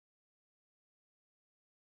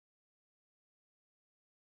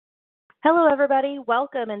Hello, everybody.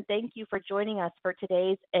 Welcome and thank you for joining us for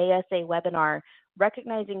today's ASA webinar,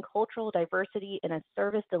 Recognizing Cultural Diversity in a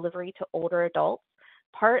Service Delivery to Older Adults,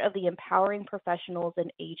 part of the Empowering Professionals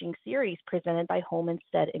in Aging series presented by Home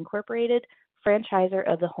Instead Incorporated, franchisor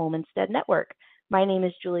of the Home Instead Network. My name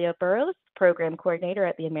is Julia Burrows, Program Coordinator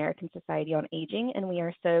at the American Society on Aging, and we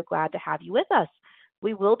are so glad to have you with us.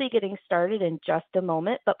 We will be getting started in just a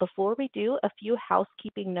moment, but before we do, a few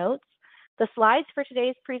housekeeping notes. The slides for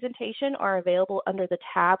today's presentation are available under the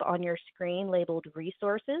tab on your screen labeled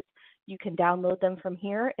Resources. You can download them from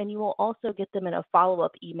here, and you will also get them in a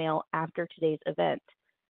follow-up email after today's event.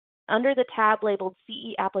 Under the tab labeled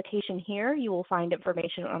CE Application here, you will find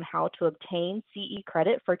information on how to obtain CE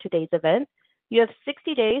credit for today's event. You have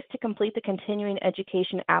 60 days to complete the continuing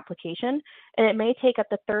education application, and it may take up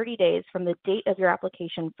to 30 days from the date of your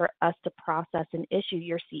application for us to process and issue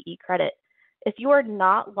your CE credit. If you are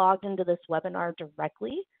not logged into this webinar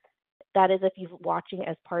directly, that is if you're watching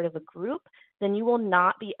as part of a group, then you will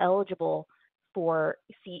not be eligible for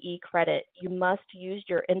CE credit. You must use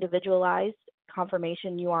your individualized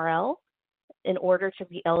confirmation URL in order to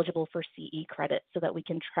be eligible for CE credit so that we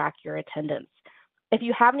can track your attendance. If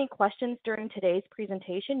you have any questions during today's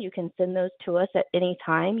presentation, you can send those to us at any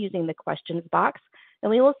time using the questions box,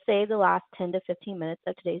 and we will save the last 10 to 15 minutes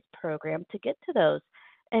of today's program to get to those.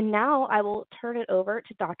 And now I will turn it over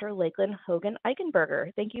to Dr. Lakelyn Hogan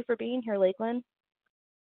Eichenberger. Thank you for being here, Lakelyn.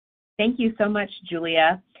 Thank you so much,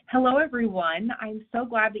 Julia. Hello, everyone. I'm so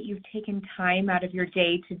glad that you've taken time out of your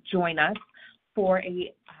day to join us for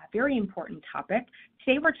a very important topic.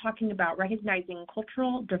 Today, we're talking about recognizing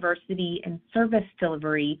cultural diversity in service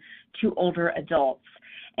delivery to older adults.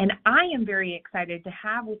 And I am very excited to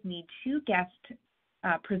have with me two guest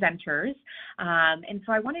presenters, and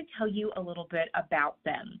so I want to tell you a little bit about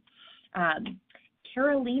them.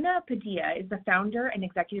 Carolina Padilla is the founder and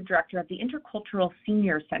executive director of the Intercultural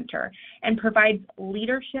Senior Center and provides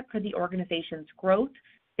leadership for the organization's growth,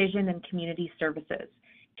 vision, and community services.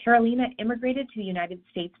 Carolina immigrated to the United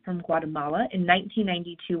States from Guatemala in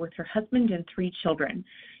 1992 with her husband and 3 children.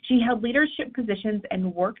 She held leadership positions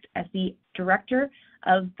and worked as the director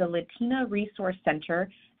of the Latina Resource Center,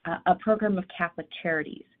 a program of Catholic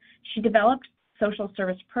Charities. She developed social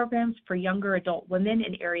service programs for younger adult women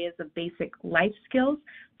in areas of basic life skills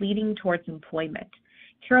leading towards employment.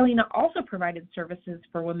 Carolina also provided services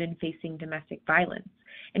for women facing domestic violence.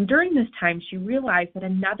 And during this time, she realized that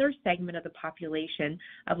another segment of the population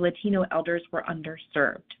of Latino elders were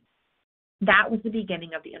underserved. That was the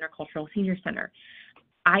beginning of the Intercultural Senior Center.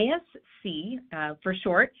 ISC, for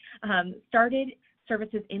short, started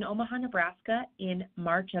services in Omaha, Nebraska in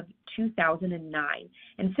March of 2009.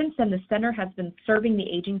 And since then, the center has been serving the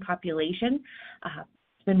aging population.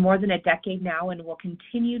 It's been more than a decade now and will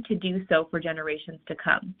continue to do so for generations to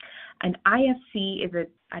come. And ISC is a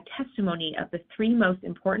testimony of the 3 most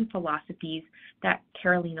important philosophies that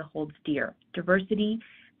Carolina holds dear: diversity,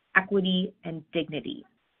 equity, and dignity.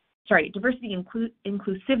 Diversity,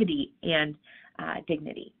 inclusivity, and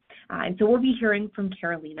dignity. And so we'll be hearing from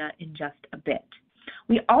Carolina in just a bit.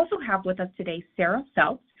 We also have with us today Sarah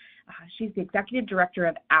Phelps. She's the executive director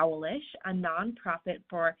of Owlish, a nonprofit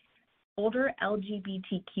for older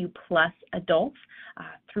LGBTQ plus adults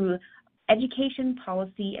through education,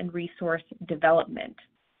 policy, and resource development.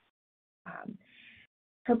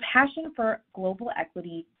 Her passion for global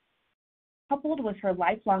equity, coupled with her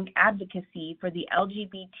lifelong advocacy for the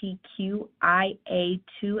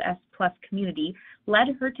LGBTQIA2S plus community, led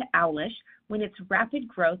her to Owlish when its rapid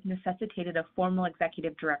growth necessitated a formal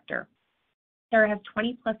executive director. Sarah has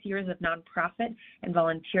 20 plus years of nonprofit and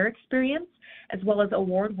volunteer experience, as well as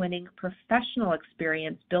award-winning professional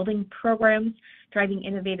experience building programs, driving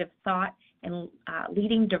innovative thought, and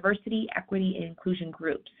leading diversity, equity, and inclusion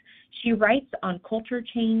groups. She writes on culture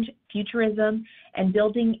change, futurism, and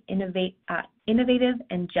building innovative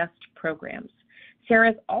and just programs.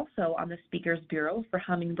 Sarah is also on the Speakers Bureau for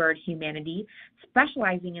Hummingbird Humanity,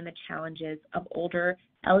 specializing in the challenges of older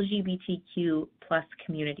LGBTQ plus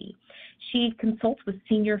community. She consults with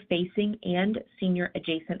senior-facing and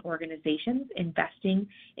senior-adjacent organizations investing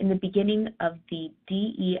in the beginning of the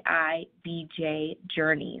DEI-BJ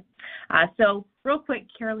journey. So real quick,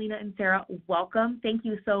 Carolina and Sarah, welcome. Thank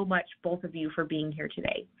you so much, both of you, for being here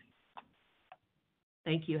today.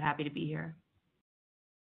 Thank you. Happy to be here.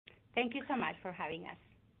 Thank you so much for having us.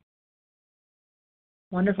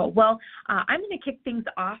 Wonderful. Well, I'm going to kick things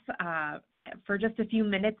off for just a few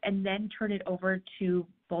minutes and then turn it over to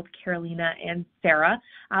both Carolina and Sarah.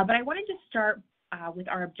 But I wanted to start with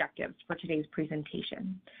our objectives for today's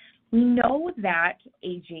presentation. We know that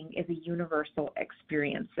aging is a universal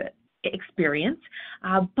experience. experience,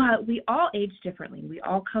 but we all age differently. We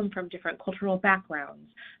all come from different cultural backgrounds.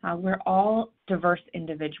 We're all diverse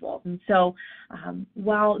individuals. And so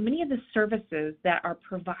while many of the services that are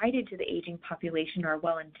provided to the aging population are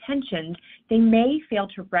well-intentioned, they may fail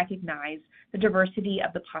to recognize the diversity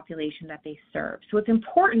of the population that they serve. So it's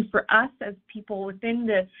important for us as people within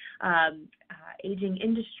the aging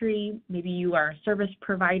industry, maybe you are a service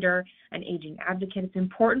provider, an aging advocate, it's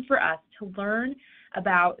important for us to learn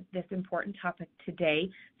about this important topic today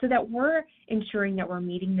so that we're ensuring that we're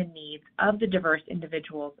meeting the needs of the diverse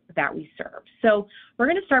individuals that we serve. So we're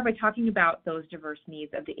going to start by talking about those diverse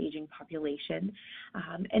needs of the aging population,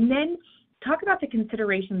 and then talk about the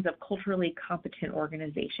considerations of culturally competent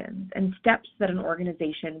organizations and steps that an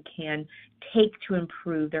organization can take to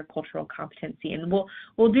improve their cultural competency. And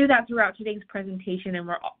we'll do that throughout today's presentation, and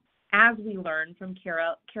as we learn from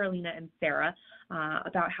Carolina and Sarah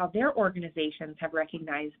about how their organizations have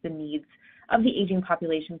recognized the needs of the aging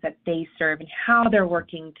populations that they serve and how they're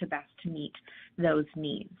working to best to meet those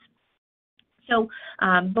needs. So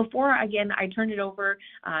before, again, I turn it over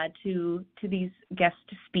to these guest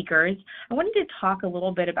speakers, I wanted to talk a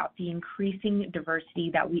little bit about the increasing diversity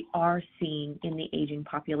that we are seeing in the aging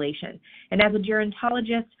population. And as a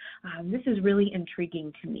gerontologist, this is really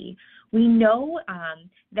intriguing to me. We know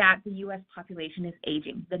that the U.S. population is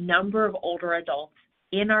aging. The number of older adults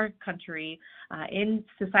in our country, in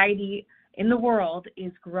society, in the world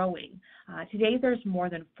is growing. Today, there's more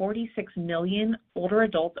than 46 million older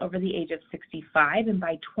adults over the age of 65, and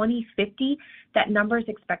by 2050, that number is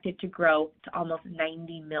expected to grow to almost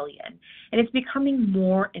 90 million. And it's becoming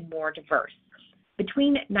more and more diverse.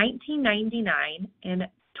 Between 1999 and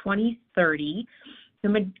 2030,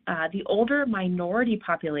 the older minority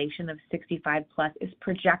population of 65 plus is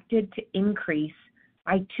projected to increase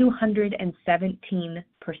by 217%.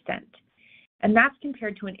 And that's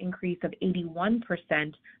compared to an increase of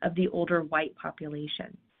 81% of the older white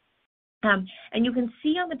population. And you can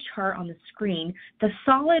see on the chart on the screen, the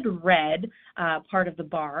solid red part of the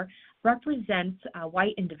bar represents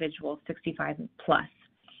white individuals 65 and plus.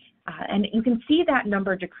 And you can see that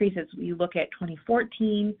number decreases. You look at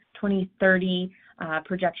 2014, 2030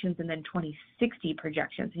 projections, and then 2060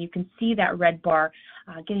 projections. And you can see that red bar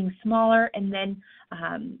getting smaller, and then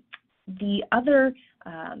the other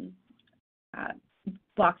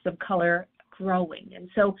blocks of color growing. And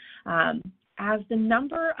so as the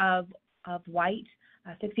number of white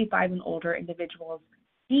 65 and older individuals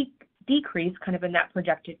decrease kind of in that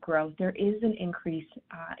projected growth, there is an increase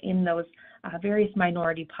in those various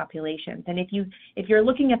minority populations. And if you're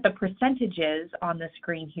looking at the percentages on the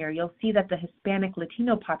screen here, you'll see that the Hispanic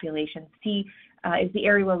Latino population is the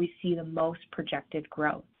area where we see the most projected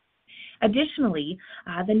growth. Additionally,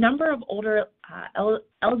 the number of older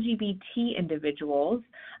LGBT individuals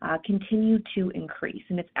continue to increase,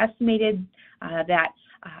 and it's estimated that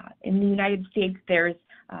in the United States there's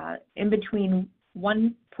in between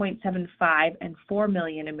 1.75 and 4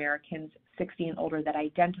 million Americans 60 and older that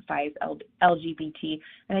identify as LGBT,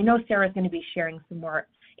 and I know Sarah's going to be sharing some more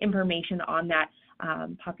information on that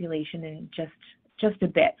population in just a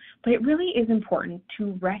bit, but it really is important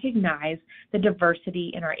to recognize the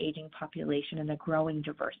diversity in our aging population and the growing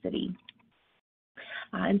diversity.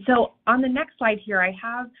 And so on the next slide here, I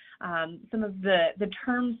have some of the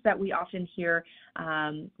terms that we often hear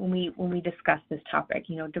when we discuss this topic,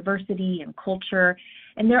 diversity and culture.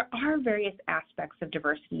 And there are various aspects of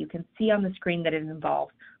diversity. You can see on the screen that it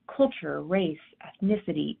involves culture, race,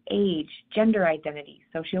 ethnicity, age, gender identity,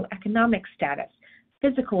 socioeconomic status,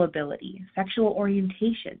 physical ability, sexual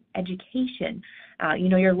orientation, education,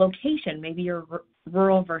 your location, maybe you're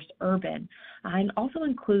rural versus urban, and also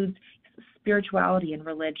includes spirituality and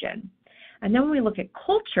religion. And then when we look at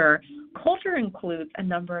culture, culture includes a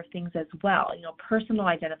number of things as well, personal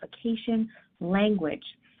identification, language,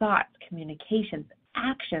 thoughts, communications,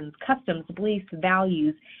 actions, customs, beliefs,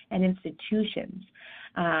 values, and institutions.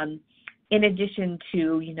 In addition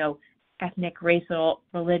to, ethnic, racial,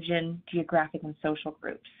 religion, geographic, and social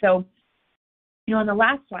groups. So, on the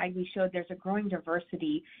last slide, we showed there's a growing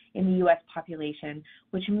diversity in the U.S. population,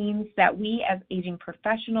 which means that we as aging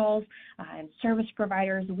professionals and service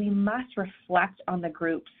providers, we must reflect on the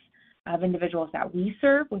groups of individuals that we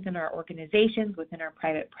serve within our organizations, within our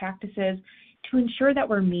private practices, to ensure that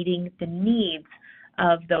we're meeting the needs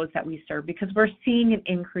of those that we serve, because we're seeing an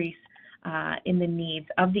increase in the needs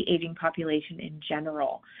of the aging population in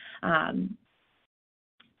general.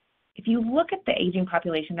 If you look at the aging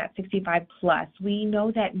population at 65 plus, we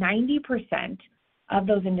know that 90% of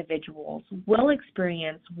those individuals will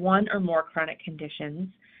experience one or more chronic conditions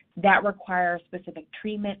that require specific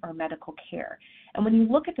treatment or medical care. And when you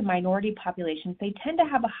look at the minority populations, they tend to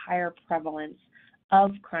have a higher prevalence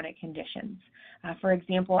of chronic conditions. For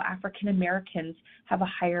example, African Americans have a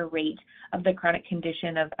higher rate of the chronic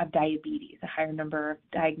condition of diabetes, a higher number of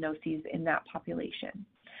diagnoses in that population.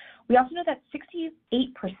 We also know that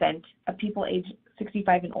 68% of people aged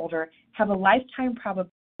 65 and older have a lifetime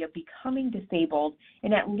probability of becoming disabled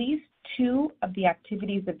in at least 2 of the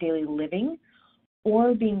activities of daily living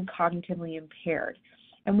or being cognitively impaired.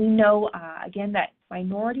 And we know, again, that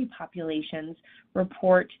minority populations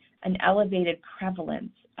report an elevated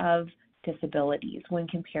prevalence of disabilities when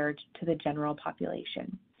compared to the general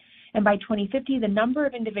population. And by 2050, the number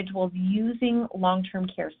of individuals using long-term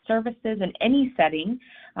care services in any setting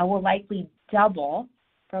will likely double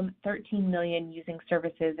from 13 million using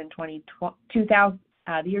services in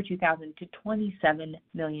the year 2000 to 27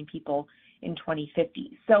 million people in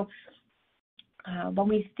 2050. So when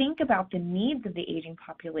we think about the needs of the aging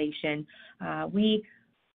population, we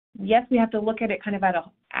have to look at it kind of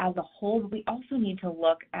as a whole, but we also need to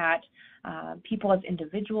look at people as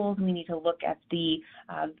individuals. We need to look at the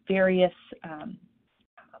various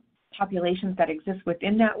populations that exist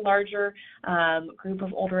within that larger group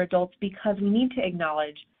of older adults, because we need to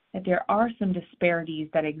acknowledge that there are some disparities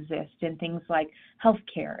that exist in things like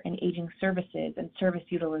healthcare and aging services and service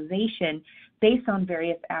utilization based on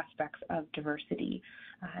various aspects of diversity.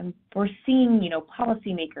 We're seeing,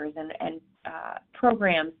 policymakers and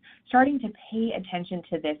programs starting to pay attention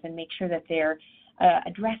to this and make sure that they're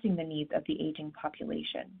addressing the needs of the aging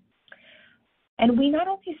population. And we not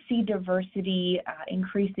only see diversity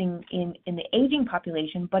increasing in the aging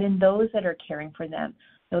population, but in those that are caring for them,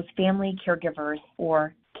 those family caregivers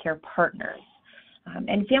or care partners.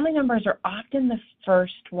 And family members are often the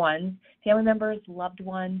first ones, family members, loved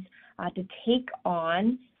ones, to take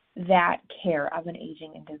on that care of an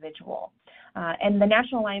aging individual. And the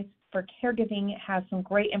National Alliance for Caregiving has some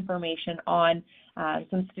great information on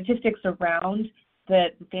some statistics around the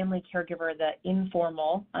family caregiver, the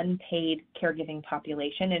informal, unpaid caregiving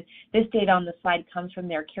population. And this data on the slide comes from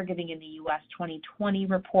their Caregiving in the U.S. 2020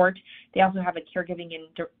 report. They also have a Caregiving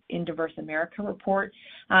in Diverse America report.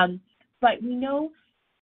 But we know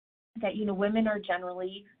that, women are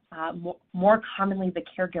generally more commonly the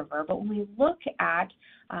caregiver. But when we look at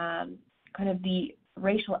kind of the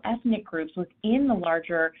racial ethnic groups within the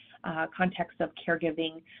larger context of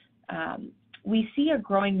caregiving, we see a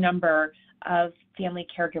growing number of family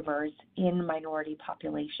caregivers in minority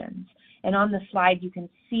populations. And on the slide, you can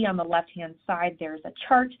see on the left-hand side, there's a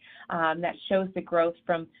chart that shows the growth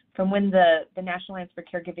from when the National Alliance for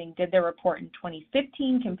Caregiving did their report in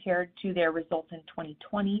 2015 compared to their results in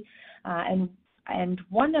 2020. And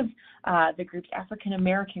one of the groups, African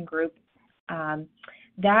American group,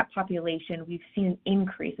 that population, we've seen an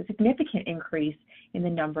increase, a significant increase in the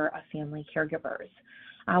number of family caregivers.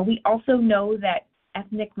 We also know that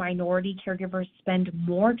ethnic minority caregivers spend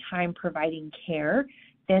more time providing care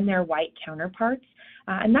than their white counterparts.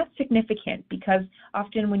 And that's significant because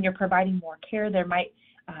often when you're providing more care, there might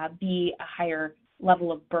be a higher level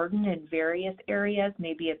of burden in various areas.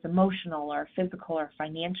 Maybe it's emotional or physical or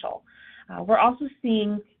financial. We're also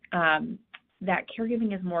seeing that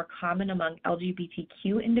caregiving is more common among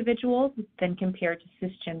LGBTQ individuals than compared to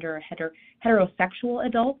cisgender or heterosexual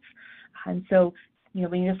adults. And so, we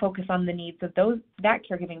need to focus on the needs of that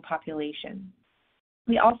caregiving population.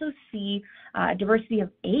 We also see diversity of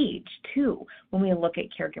age, too, when we look at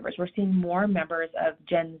caregivers. We're seeing more members of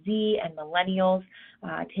Gen Z and millennials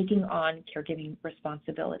taking on caregiving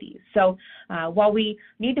responsibilities. So while we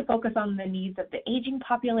need to focus on the needs of the aging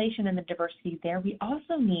population and the diversity there, we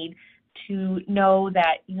also need to know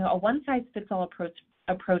that, a one-size-fits-all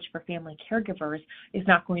approach for family caregivers is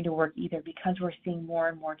not going to work either, because we're seeing more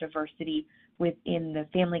and more diversity within the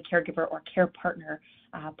family caregiver or care partner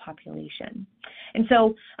population. And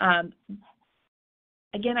so,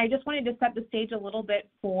 again, I just wanted to set the stage a little bit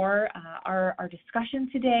for our discussion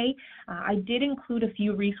today. I did include a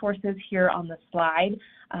few resources here on the slide.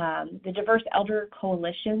 The Diverse Elder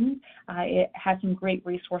Coalition, it has some great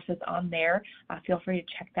resources on there. Feel free to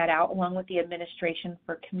check that out, along with the Administration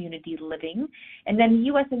for Community Living. And then the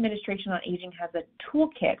U.S. Administration on Aging has a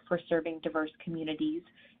toolkit for serving diverse communities.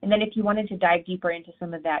 And then if you wanted to dive deeper into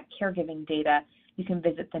some of that caregiving data, you can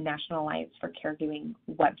visit the National Alliance for Caregiving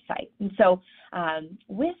website. And so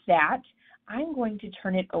with that, I'm going to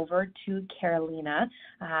turn it over to Carolina,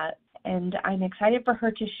 and I'm excited for her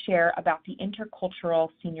to share about the Intercultural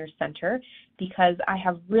Senior Center, because I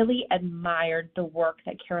have really admired the work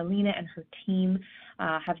that Carolina and her team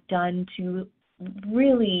have done to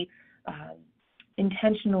really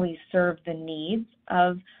intentionally serve the needs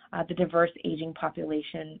of the diverse aging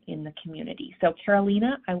population in the community. So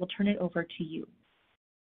Carolina, I will turn it over to you.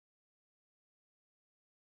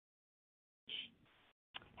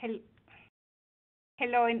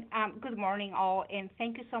 Hello and good morning all, and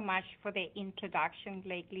thank you so much for the introduction,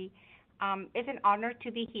 Lakelyn. It's an honor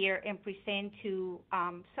to be here and present to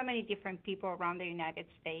so many different people around the United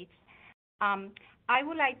States. I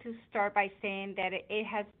would like to start by saying that it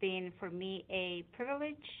has been for me a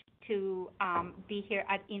privilege to be here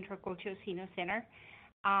at Intercultural Senior Center.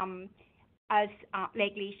 As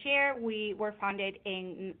Lakelyn shared, we were founded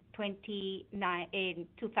in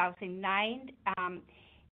 2009,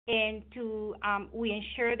 and we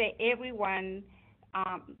ensure that everyone,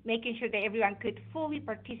 making sure that everyone could fully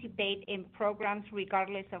participate in programs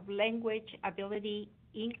regardless of language, ability,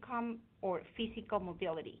 income, or physical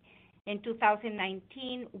mobility. In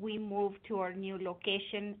 2019, we moved to our new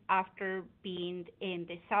location after being in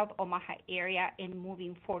the South Omaha area and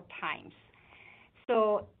moving 4 times.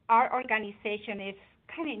 So our organization is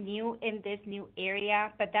kind of new in this new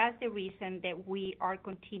area, but that's the reason that we are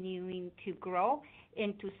continuing to grow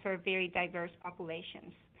and to serve very diverse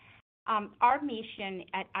populations. Our mission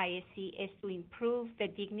at ISC is to improve the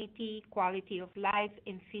dignity, quality of life,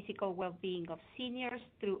 and physical well-being of seniors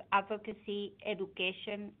through advocacy,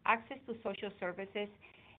 education, access to social services,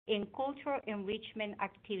 and cultural enrichment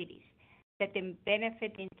activities that then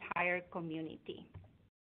benefit the entire community.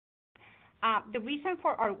 The reason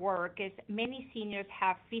for our work is many seniors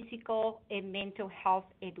have physical and mental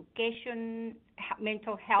health, education,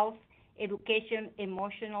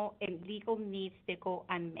 emotional, and legal needs that go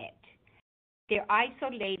unmet. They're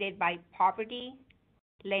isolated by poverty,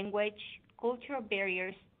 language, cultural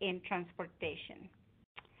barriers, and transportation.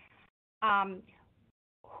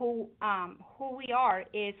 Who we are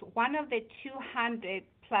is one of the 200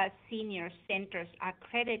 plus senior centers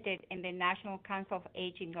accredited in the National Council of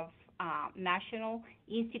Aging of National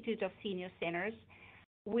Institute of Senior Centers.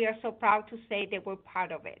 We are so proud to say that we're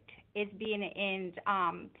part of it. It's been in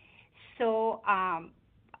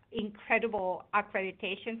incredible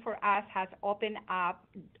accreditation for us, has opened up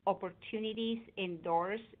opportunities and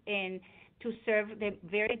doors and to serve the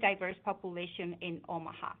very diverse population in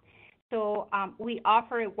Omaha. So we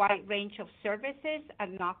offer a wide range of services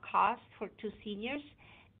at no cost to seniors,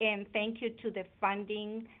 and thank you to the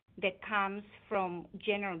funding that comes from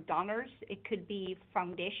general donors. It could be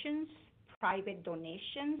foundations, private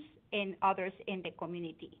donations, and others in the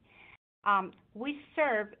community. We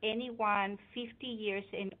serve anyone 50 years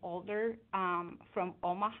and older from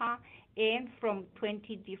Omaha and from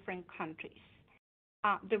 20 different countries.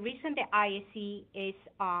 The reason the ISC is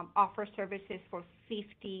offers services for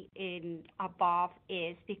 50 and above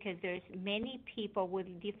is because there's many people with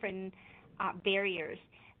different barriers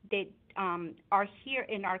that are here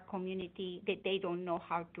in our community that they don't know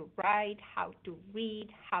how to write, how to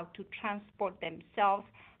read, how to transport themselves,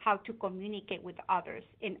 how to communicate with others.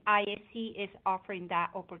 And ISC is offering that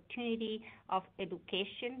opportunity of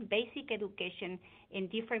education, basic education, in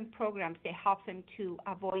different programs that help them to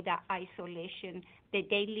avoid that isolation that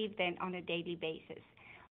they live in on a daily basis.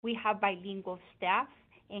 We have bilingual staff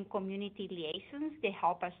and community liaisons that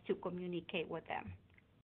help us to communicate with them.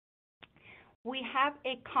 We have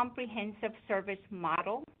a comprehensive service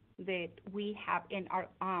model that we have in our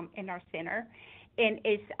center, and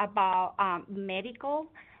it's about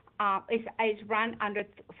medical. It's run under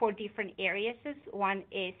 4 different areas. One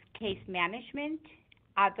is case management,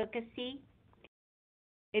 advocacy.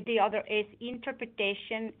 The other is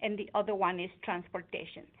interpretation, and the other one is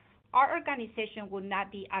transportation. Our organization would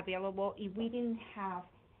not be available if we didn't have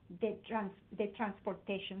the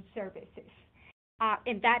transportation services.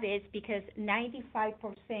 And that is because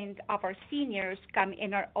 95% of our seniors come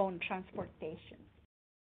in our own transportation.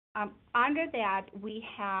 Under that, we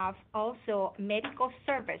have also medical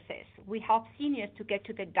services. We help seniors to get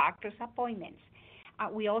to the doctor's appointments.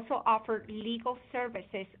 We also offer legal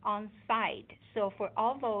services on site. So for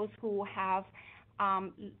all those who have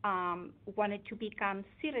wanted to become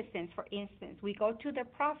citizens, for instance, we go to the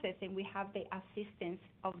process and we have the assistance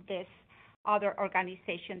of this other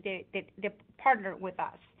organization that partner with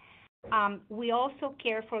us. We also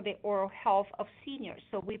care for the oral health of seniors.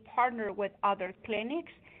 So we partner with other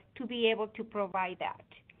clinics to be able to provide that.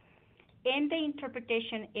 In the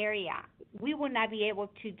interpretation area, we will not be able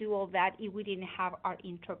to do all that if we didn't have our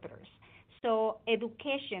interpreters. So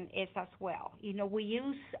education is as well. You know, we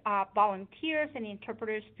use volunteers and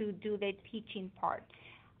interpreters to do the teaching part.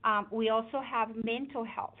 We also have mental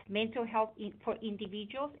health for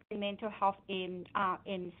individuals and mental health in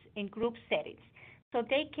group settings. So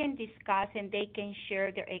they can discuss and they can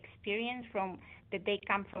share their experience from that they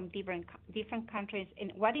come from different countries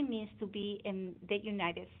and what it means to be in the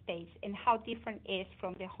United States and how different it is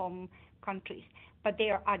from the home countries. But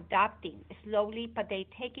they are adapting slowly, but they're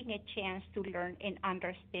taking a chance to learn and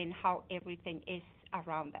understand how everything is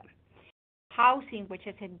around them. Housing, which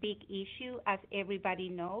is a big issue, as everybody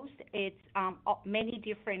knows, it's many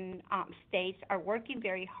different states are working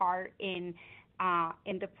very hard in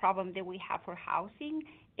the problem that we have for housing.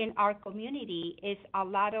 In our community, is a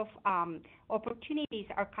lot of opportunities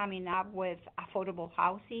are coming up with affordable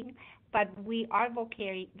housing, but we are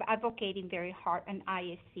advocating very hard on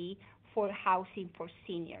ISC for housing for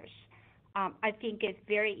seniors. I think it's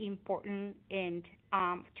very important and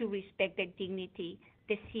to respect their dignity.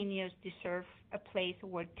 The seniors deserve a place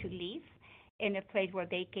where to live and a place where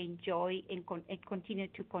they can enjoy and continue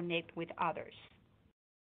to connect with others.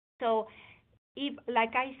 So, if,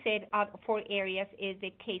 like I said, 4 areas is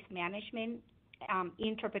the case management,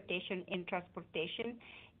 interpretation, and transportation.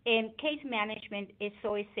 And case management is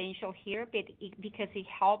so essential here because it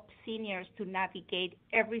helps seniors to navigate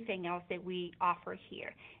everything else that we offer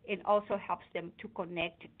here. It also helps them to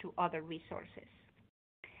connect to other resources.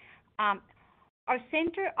 Our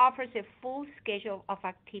center offers a full schedule of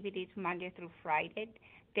activities Monday through Friday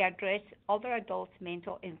that address older adults'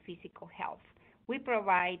 mental and physical health. We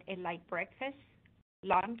provide a light breakfast,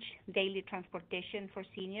 lunch, daily transportation for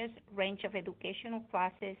seniors, range of educational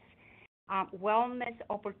classes, wellness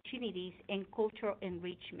opportunities, and cultural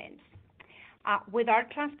enrichments. With our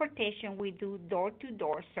transportation, we do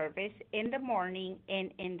door-to-door service in the morning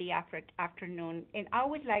and in the afternoon. And I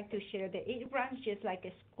would like to share that it runs just like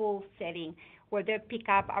a school setting where they pick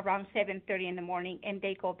up around 7:30 in the morning and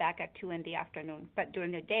they go back at 2 in the afternoon. But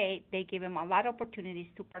during the day, they give them a lot of opportunities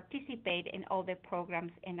to participate in all the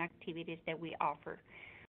programs and activities that we offer.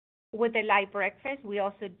 With the light breakfast, we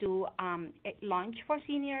also do lunch for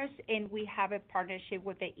seniors, and we have a partnership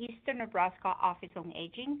with the Eastern Nebraska Office on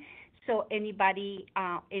Aging, so anybody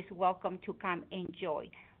is welcome to come enjoy.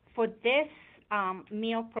 For this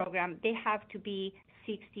meal program, they have to be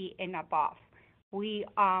 60 and above. We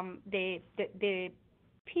the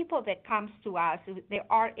people that comes to us, they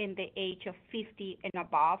are in the age of 50 and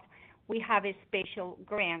above. We have a special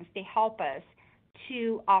grants. They help us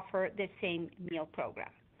to offer the same meal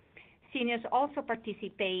program. Seniors also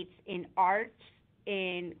participate in arts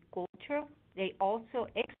and culture. They also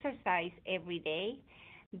exercise every day.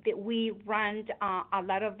 We run a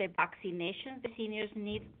lot of the vaccinations the seniors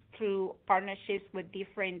need through partnerships with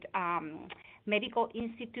different medical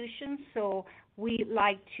institutions. So we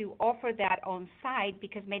like to offer that on site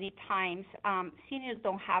because many times seniors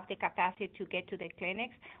don't have the capacity to get to the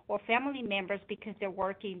clinics, or family members, because they're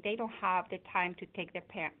working, they don't have the time to take their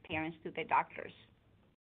parents to the doctors.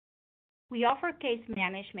 We offer case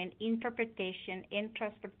management, interpretation, and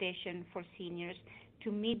transportation for seniors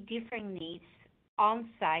to meet different needs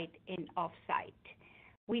on-site and off-site.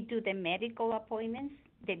 We do the medical appointments,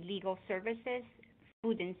 the legal services,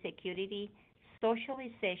 food and security,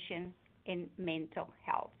 socialization, and mental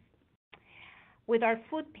health. With our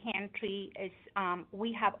food pantry,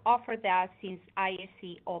 we have offered that since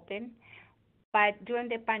ISC opened, but during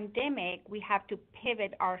the pandemic, we have to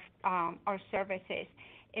pivot our services.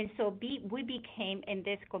 And so we became in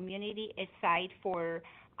this community a site for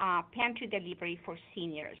pantry delivery for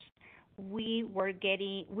seniors. We were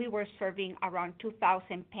serving around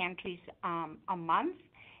 2,000 pantries a month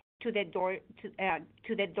to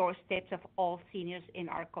the doorsteps of all seniors in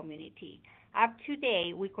our community. Up to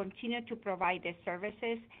date, we continue to provide the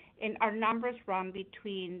services, and our numbers run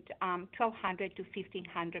between 1,200 to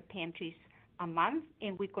 1,500 pantries a month,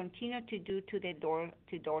 and we continue to do to the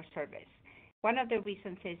door service. One of the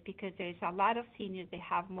reasons is because there is a lot of seniors that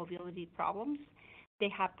have mobility problems. They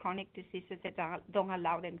have chronic diseases that don't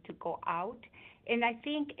allow them to go out. And I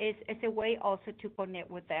think it's a way also to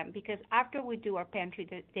connect with them, because after we do our pantry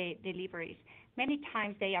deliveries, many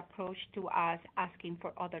times they approach to us asking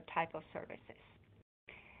for other type of services.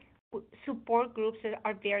 Support groups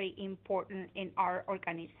are very important in our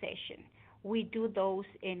organization. We do those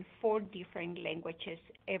in 4 different languages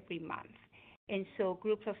every month. And so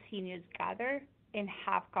groups of seniors gather and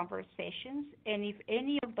have conversations. And if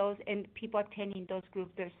any of those and people attending those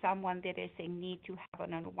groups, there's someone that is in need to have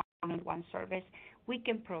an one-on-one service, we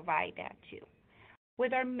can provide that too.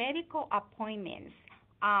 With our medical appointments,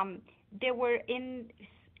 there were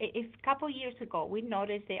a couple years ago, we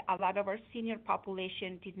noticed that a lot of our senior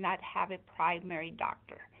population did not have a primary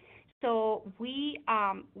doctor. So we,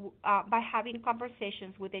 by having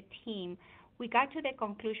conversations with the team, we got to the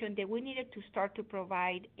conclusion that we needed to start to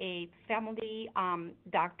provide a family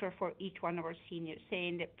doctor for each one of our seniors,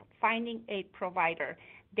 saying that finding a provider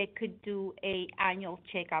that could do a annual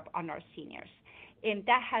checkup on our seniors. And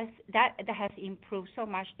that has improved so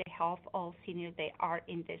much the health of seniors that are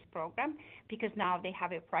in this program, because now they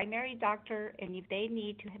have a primary doctor, and if they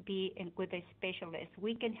need to be with a specialist,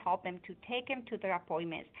 we can help them to take them to their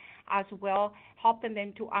appointments, as well helping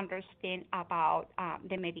them to understand about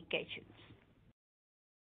the medications.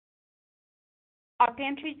 Our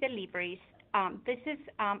pantry deliveries, this is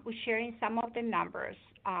we're sharing some of the numbers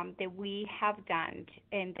that we have done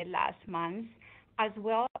in the last months, as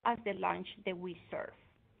well as the lunch that we serve.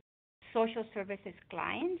 Social services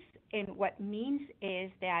clients, and what means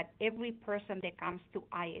is that every person that comes to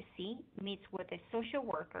ISC meets with a social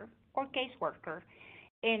worker or caseworker,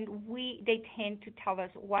 and they tend to tell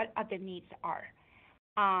us what the needs are.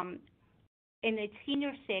 In a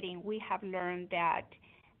senior setting, we have learned that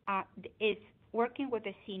it's working with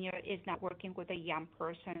a senior is not working with a young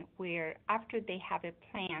person, where after they have a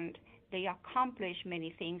plan, they accomplish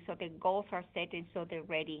many things, so their goals are set and so they're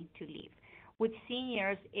ready to leave. With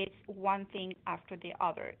seniors, it's one thing after the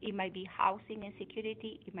other. It might be housing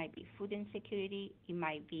insecurity, it might be food insecurity, it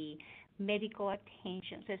might be medical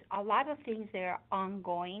attention. So there's a lot of things that are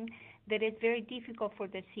ongoing that it's very difficult for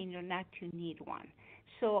the senior not to need one.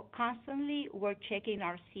 So constantly we're checking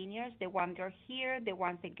our seniors, the ones that are here, the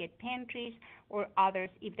ones that get pantries, or others,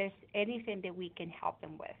 if there's anything that we can help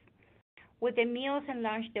them with. With the meals and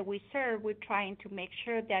lunch that we serve, we're trying to make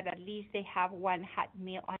sure that at least they have one hot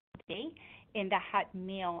meal a day, and the hot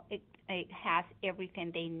meal, it has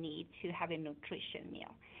everything they need to have a nutrition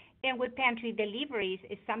meal. And with pantry deliveries,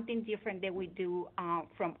 it's something different that we do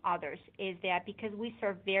from others, is that because we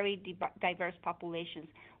serve very diverse populations,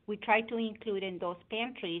 we try to include in those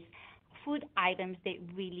pantries food items they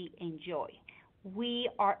really enjoy. We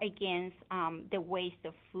are against the waste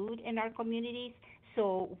of food in our communities,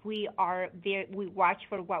 so we watch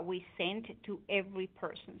for what we send to every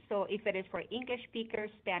person. So if it is for English speaker,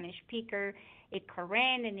 Spanish speaker, a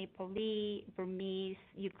Karen, a Nepali, Burmese,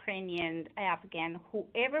 Ukrainian, Afghan,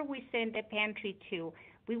 whoever we send the pantry to,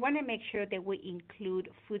 we want to make sure that we include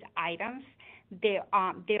food items they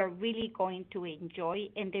are really going to enjoy,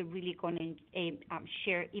 and they're really going to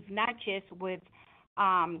share, if not just with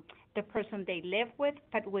the person they live with,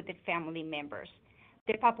 but with the family members.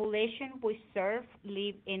 The population we serve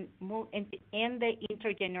live in the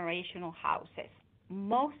intergenerational houses.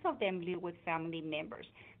 Most of them live with family members.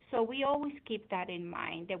 So we always keep that in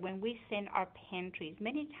mind, that when we send our pantries,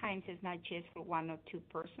 many times it's not just for one or two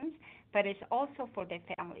persons, but it's also for the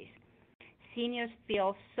families. Seniors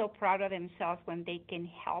feel so proud of themselves when they can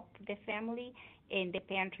help the family, and the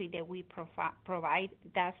pantry that we provide,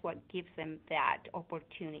 that's what gives them that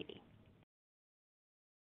opportunity.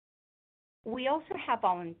 We also have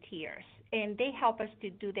volunteers, and they help us to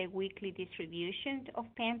do the weekly distribution of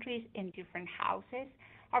pantries in different houses.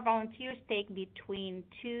 Our volunteers take between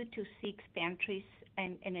 2 to 6 pantries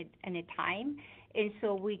in a time, and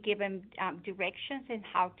so we give them directions on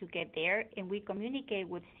how to get there, and we communicate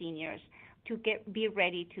with seniors to be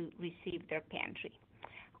ready to receive their pantry.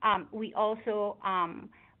 We also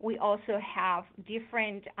have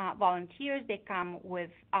different volunteers that come with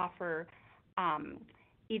offer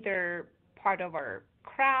either part of our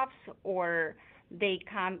crafts, or they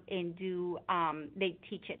come and do they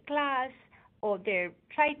teach a class, or they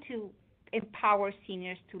try to empower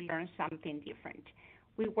seniors to learn something different.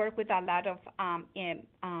 We work with a lot of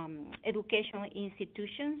educational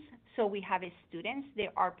institutions. So we have students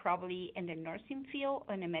that are probably in the nursing field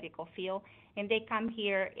or in the medical field, and they come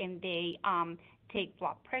here and they take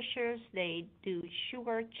blood pressures, they do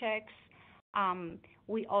sugar checks.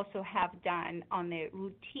 We also have done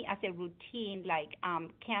as a routine, like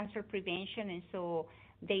cancer prevention, and so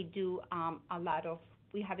they do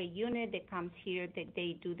we have a unit that comes here that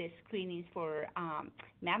they do the screenings for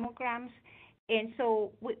mammograms. And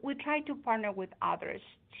so we try to partner with others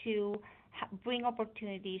to bring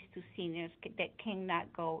opportunities to seniors that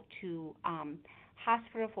cannot go to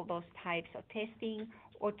hospital for those types of testing,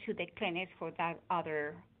 or to the clinics for that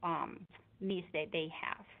other needs that they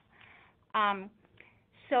have.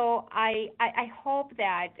 So I hope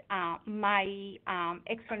that my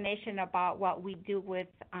explanation about what we do with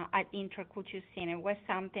at Interculture Center was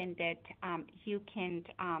something that you can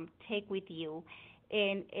take with you,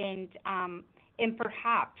 and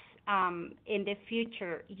perhaps in the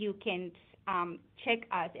future you can check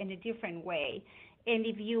us in a different way. And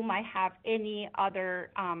if you might have any other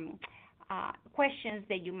questions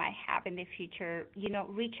that you might have in the future,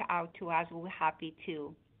 reach out to us. We're happy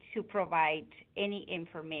to to provide any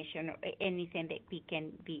information or anything that we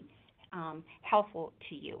can be helpful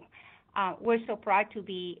to you. We're so proud to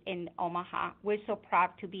be in Omaha. We're so proud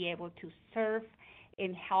to be able to serve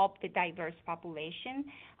and help the diverse population.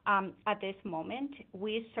 At this moment,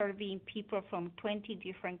 we're serving people from 20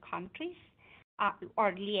 different countries.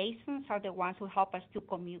 Our liaisons are the ones who help us to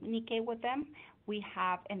communicate with them. We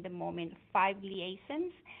have, in the moment, 5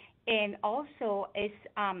 liaisons. And also, as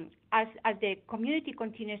the community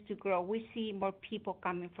continues to grow, we see more people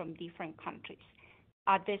coming from different countries.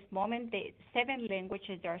 At this moment, the 7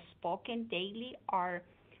 languages that are spoken daily are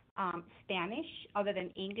Spanish, other than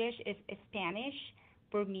English, is Spanish,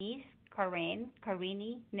 Burmese, Karen,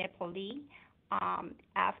 Karenni, Nepali,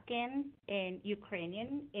 Afghan, and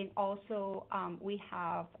Ukrainian. And also, we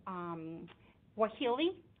have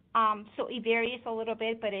Swahili. So it varies a little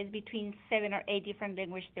bit, but it's between 7 or 8 different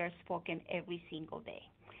languages that are spoken every single day.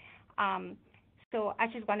 So I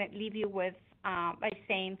just want to leave you with by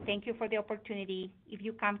saying thank you for the opportunity. If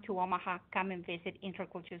you come to Omaha, come and visit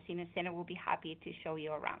Intercultural Senior Center. We'll be happy to show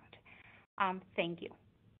you around. Thank you.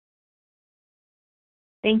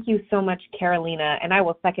 Thank you so much, Carolina, and I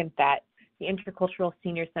will second that. The Intercultural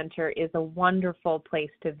Senior Center is a wonderful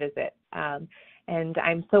place to visit, and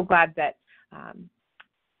I'm so glad that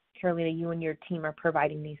Carolina, you and your team are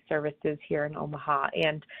providing these services here in Omaha,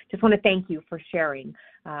 and just want to thank you for sharing.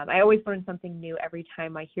 I always learn something new every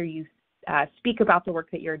time I hear you speak about the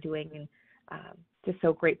work that you're doing, and just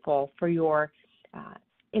so grateful for your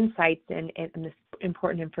insights and this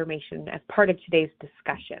important information as part of today's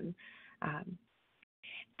discussion.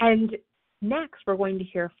 And next, we're going to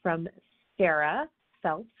hear from Sarah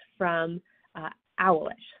Phelps from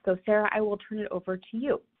Owlish. So Sarah, I will turn it over to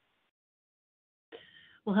you.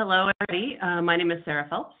 Well, hello, everybody. My name is Sarah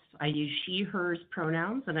Phelps. I use she, hers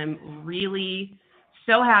pronouns, and I'm really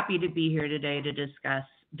so happy to be here today to discuss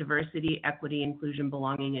diversity, equity, inclusion,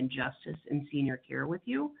 belonging, and justice in senior care with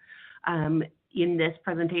you. In this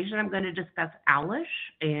presentation, I'm going to discuss Owlish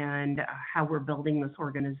and how we're building this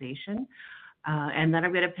organization. And then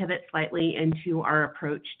I'm going to pivot slightly into our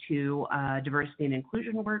approach to diversity and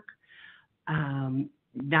inclusion work,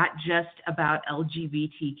 not just about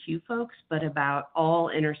LGBTQ folks, but about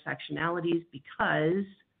all intersectionalities, because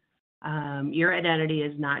your identity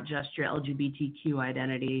is not just your LGBTQ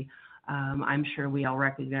identity. I'm sure we all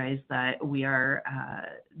recognize that we are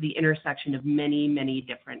the intersection of many, many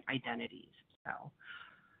different identities. So,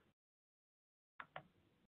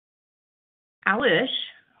 Owlish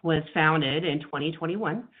was founded in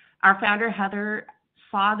 2021. Our founder, Heather,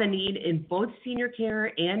 saw the need in both senior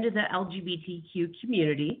care and the LGBTQ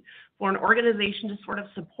community for an organization to sort of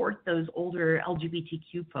support those older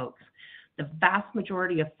LGBTQ folks. The vast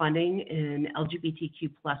majority of funding in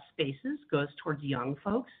LGBTQ plus spaces goes towards young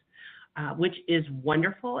folks, which is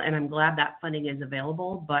wonderful, and I'm glad that funding is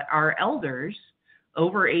available, but our elders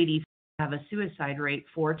over 80 have a suicide rate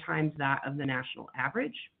 4 times that of the national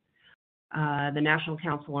average. The National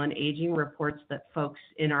Council on Aging reports that folks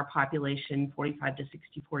in our population, 45 to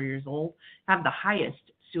 64 years old, have the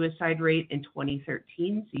highest suicide rate in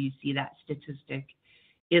 2013. So you see that statistic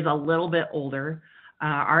is a little bit older.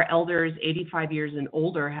 Our elders, 85 years and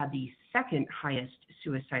older, had the second highest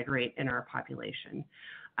suicide rate in our population.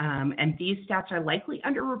 And these stats are likely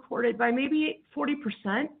underreported by maybe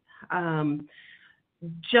 40%,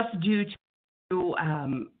 just due to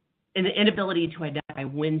an inability to identify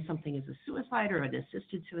when something is a suicide or an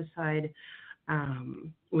assisted suicide.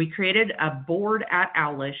 We created a board at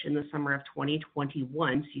Owlish in the summer of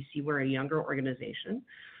 2021. So you see we're a younger organization.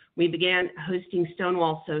 We began hosting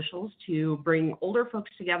Stonewall Socials to bring older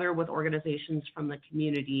folks together with organizations from the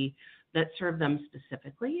community that serve them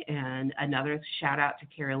specifically. And another shout out to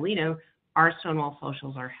Carolina, our Stonewall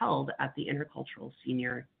Socials are held at the Intercultural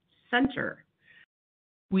Senior Center.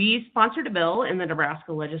 We sponsored a bill in the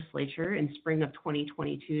Nebraska legislature in spring of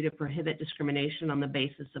 2022 to prohibit discrimination on the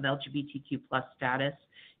basis of LGBTQ plus status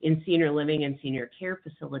in senior living and senior care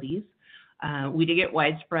facilities. We did get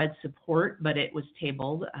widespread support, but it was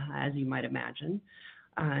tabled, as you might imagine.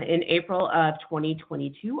 In April of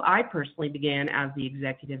 2022, I personally began as the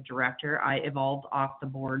executive director. I evolved off the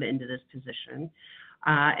board into this position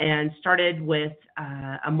and started with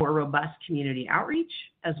a more robust community outreach,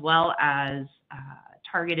 as well as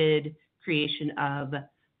targeted creation of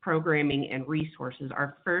programming and resources.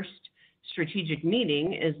 Our first strategic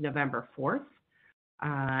meeting is November 4th,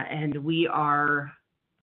 and we are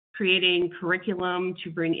creating curriculum to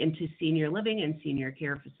bring into senior living and senior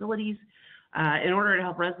care facilities in order to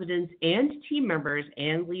help residents and team members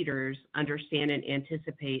and leaders understand and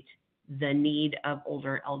anticipate the need of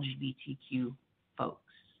older LGBTQ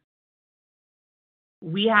folks.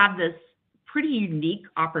 we have this pretty unique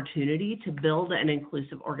opportunity to build an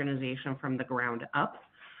inclusive organization from the ground up.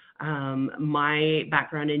 My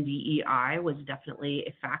background in DEI was definitely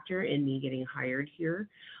a factor in me getting hired here.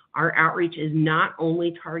 Our outreach is not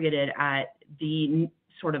only targeted at the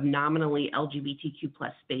sort of nominally LGBTQ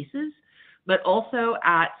plus spaces, but also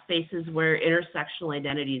at spaces where intersectional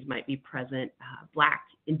identities might be present, Black,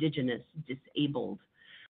 Indigenous, disabled.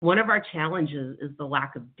 One of our challenges is the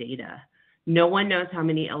lack of data. No one knows how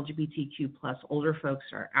many LGBTQ plus older folks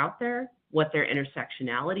are out there, what their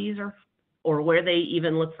intersectionalities are, or where they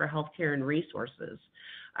even look for healthcare and resources.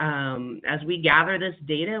 As we gather this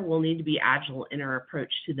data, we'll need to be agile in our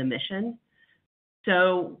approach to the mission.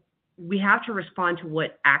 So we have to respond to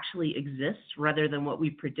what actually exists rather than what we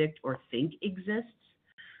predict or think exists.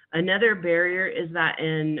 Another barrier is that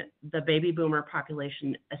in the baby boomer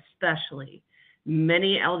population, especially,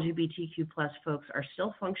 many LGBTQ plus folks are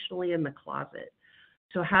still functionally in the closet.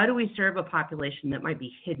 So how do we serve a population that might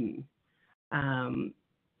be hidden?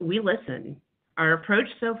 We listen. Our approach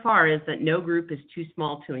so far is that no group is too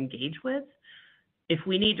small to engage with. If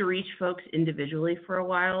we need to reach folks individually for a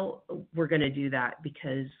while, we're going to do that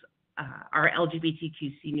because our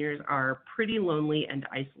LGBTQ seniors are pretty lonely and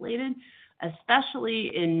isolated,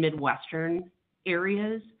 especially in Midwestern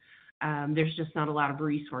areas. There's just not a lot of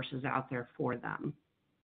resources out there for them.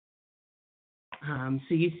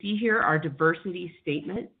 So you see here our diversity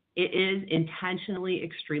statement. It is intentionally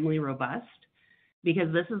extremely robust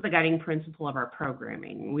because this is the guiding principle of our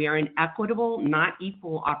programming. We are an equitable, not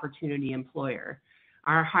equal opportunity employer.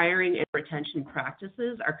 Our hiring and retention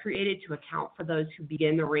practices are created to account for those who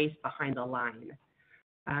begin the race behind the line.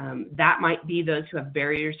 That might be those who have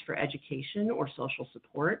barriers for education or social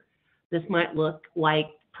support. This might look like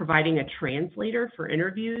providing a translator for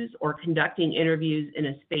interviews or conducting interviews in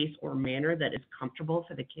a space or manner that is comfortable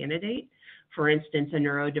for the candidate. For instance, a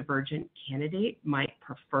neurodivergent candidate might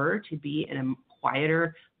prefer to be in a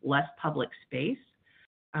quieter, less public space,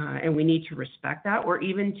 and we need to respect that, or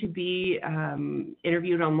even to be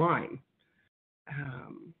interviewed online.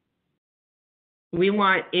 We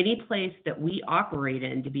want any place that we operate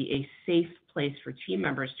in to be a safe place for team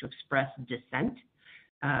members to express dissent,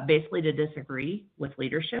 basically to disagree with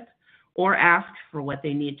leadership or ask for what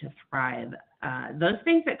they need to thrive. Those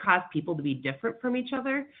things that cause people to be different from each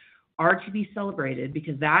other are to be celebrated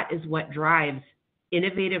because that is what drives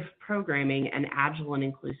innovative programming and agile and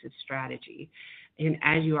inclusive strategy. And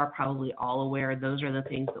as you are probably all aware, those are the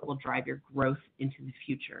things that will drive your growth into the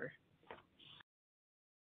future.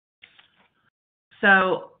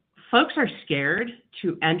 So folks are scared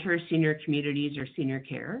to enter senior communities or senior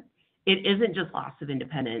care. It isn't just loss of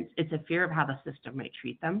independence. It's a fear of how the system might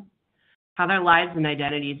treat them, how their lives and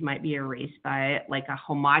identities might be erased by like a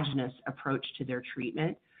homogenous approach to their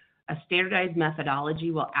treatment. A standardized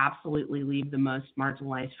methodology will absolutely leave the most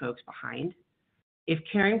marginalized folks behind. If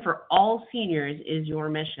caring for all seniors is your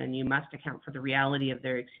mission, you must account for the reality of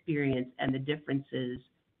their experience and the differences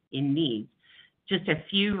in needs. Just a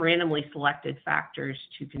few randomly selected factors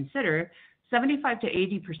to consider: 75 to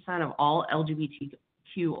 80% of all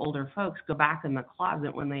LGBTQ older folks go back in the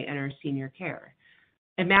closet when they enter senior care.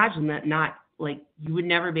 Imagine that. Not like you would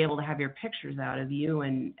never be able to have your pictures out of you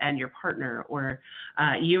and your partner, or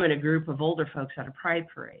you and a group of older folks at a pride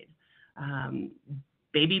parade.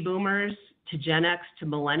 Baby boomers to Gen X to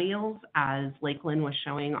millennials, as Lakelyn was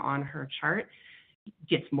showing on her chart,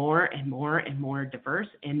 gets more and more and more diverse.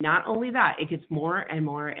 And not only that, it gets more and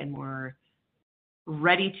more and more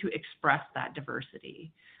ready to express that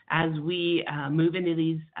diversity. As we move into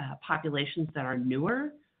these populations that are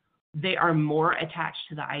newer, they are more attached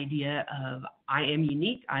to the idea of I am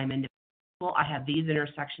unique, I am individual, I have these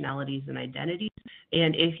intersectionalities and identities.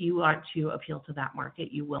 And if you want to appeal to that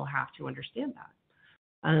market, you will have to understand that.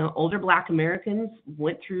 Older Black Americans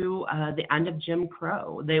went through the end of Jim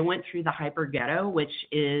Crow. They went through the hyper ghetto, which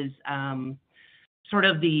is sort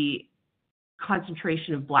of the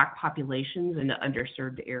concentration of Black populations in the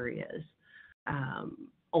underserved areas.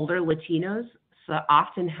 Older Latinos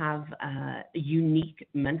often have unique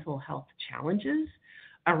mental health challenges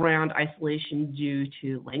around isolation due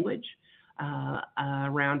to language,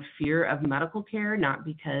 around fear of medical care, not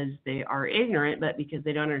because they are ignorant, but because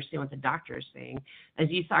they don't understand what the doctor is saying. As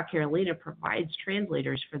you saw, Carolina provides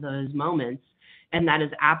translators for those moments, and that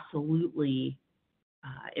is absolutely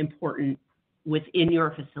important within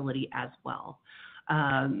your facility as well.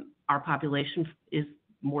 Our population is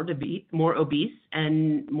more obese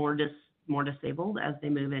and more disabled as they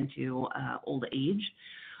move into old age.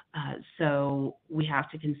 So we have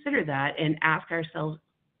to consider that and ask ourselves,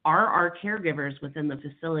 are our caregivers within the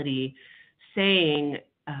facility saying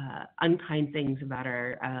unkind things about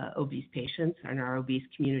our obese patients and our obese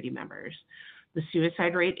community members. The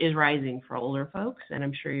suicide rate is rising for older folks, and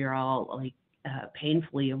I'm sure you're all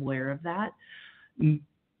painfully aware of that. It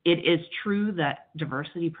is true that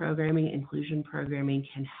diversity programming, inclusion programming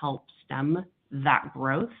can help stem that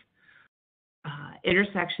growth.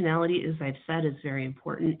 Intersectionality, as I've said, is very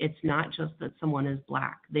important. It's not just that someone is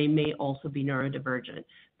Black. They may also be neurodivergent.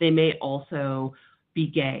 They may also be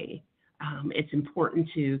gay. It's important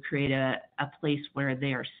to create a place where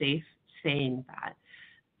they are safe saying that.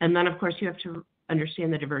 And then, of course, you have to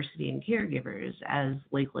understand the diversity in caregivers. As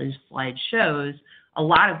Lakelyn's slide shows, a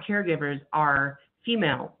lot of caregivers are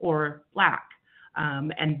female or Black.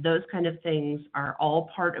 And those kind of things are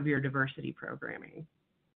all part of your diversity programming.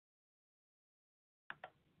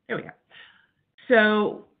 There we go.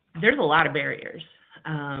 So there's a lot of barriers.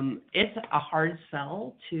 It's a hard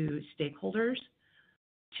sell to stakeholders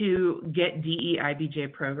to get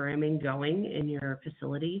DEIBJ programming going in your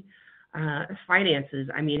facility. Finances,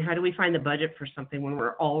 I mean, how do we find the budget for something when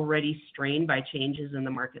we're already strained by changes in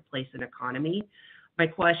the marketplace and economy? My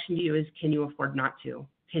question to you is, can you afford not to?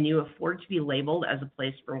 Can you afford to be labeled as a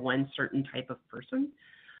place for one certain type of person?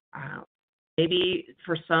 Maybe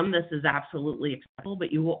for some, this is absolutely acceptable,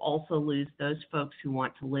 but you will also lose those folks who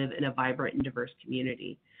want to live in a vibrant and diverse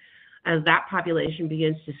community. As that population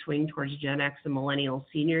begins to swing towards Gen X and millennial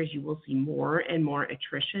seniors, you will see more and more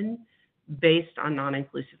attrition based on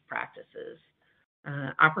non-inclusive practices.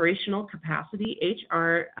 Operational capacity,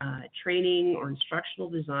 HR, training, or instructional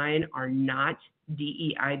design are not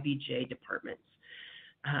DEIBJ departments.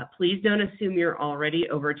 Please don't assume your already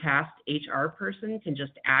overtasked HR person can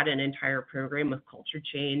just add an entire program of culture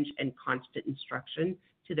change and constant instruction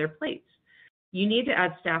to their plates. You need to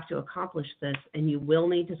add staff to accomplish this, and you will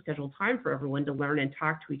need to schedule time for everyone to learn and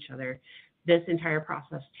talk to each other. This entire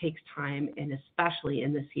process takes time, and especially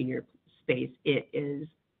in the senior space, it is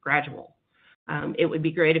gradual. It would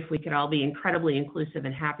be great if we could all be incredibly inclusive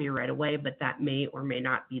and happy right away, but that may or may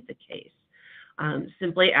not be the case.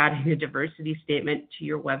 Simply adding a diversity statement to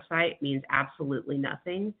your website means absolutely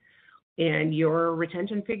nothing, and your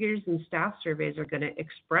retention figures and staff surveys are going to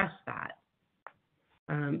express that.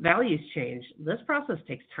 Values change. This process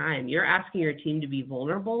takes time. You're asking your team to be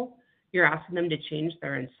vulnerable. You're asking them to change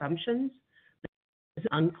their assumptions. It's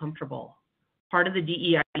uncomfortable. Part of the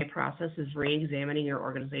DEI process is re-examining your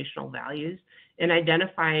organizational values and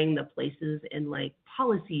identifying the places in like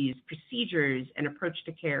policies, procedures, and approach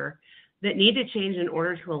to care that need to change in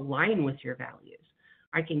order to align with your values.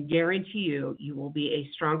 I can guarantee you, you will be a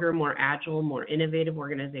stronger, more agile, more innovative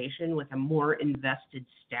organization with a more invested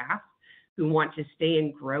staff who want to stay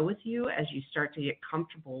and grow with you as you start to get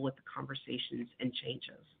comfortable with the conversations and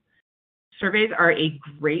changes. Surveys are a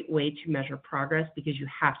great way to measure progress because you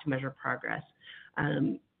have to measure progress.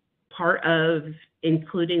 Part of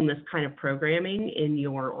including this kind of programming in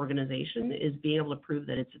your organization is being able to prove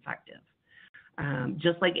that it's effective.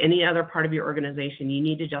 Just like any other part of your organization, you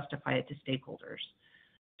need to justify it to stakeholders.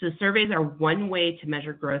 So surveys are one way to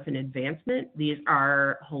measure growth and advancement. These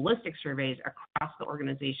are holistic surveys across the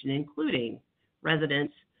organization, including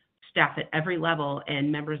residents, staff at every level,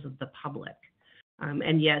 and members of the public.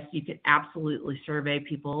 And yes, you can absolutely survey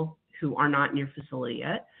people who are not in your facility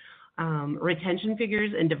yet. Retention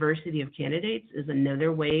figures and diversity of candidates is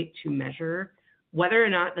another way to measure whether or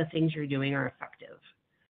not the things you're doing are effective.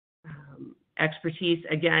 Expertise,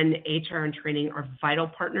 again, HR and training are vital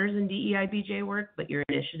partners in DEIBJ work, but your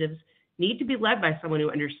initiatives need to be led by someone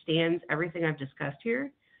who understands everything I've discussed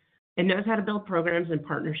here and knows how to build programs and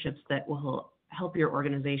partnerships that will help your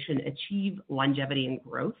organization achieve longevity and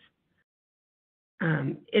growth.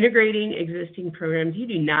 Integrating existing programs, you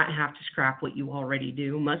do not have to scrap what you already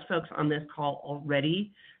do. Most folks on this call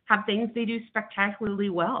already have things they do spectacularly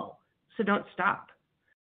well, so don't stop.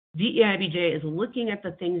 DEIBJ is looking at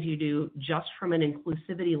the things you do just from an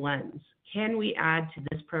inclusivity lens. Can we add to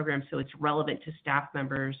this program so it's relevant to staff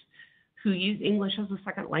members who use English as a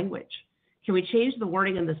second language? Can we change the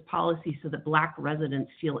wording in this policy so that Black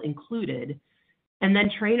residents feel included, and then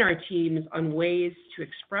train our teams on ways to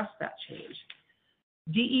express that change?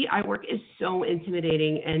 DEI work is so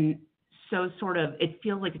intimidating and so it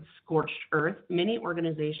feels like it's scorched earth. Many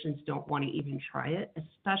organizations don't want to even try it,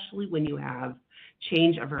 especially when you have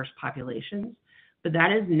change-averse populations. But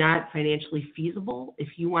that is not financially feasible if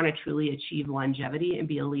you want to truly achieve longevity and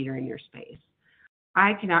be a leader in your space.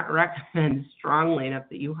 I cannot recommend strongly enough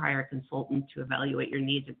that you hire a consultant to evaluate your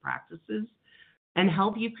needs and practices and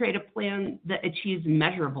help you create a plan that achieves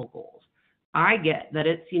measurable goals. I get that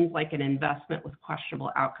it seems like an investment with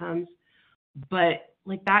questionable outcomes, but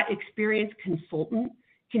like that experienced consultant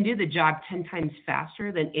can do the job 10 times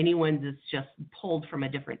faster than anyone that's just pulled from a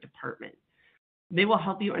different department. They will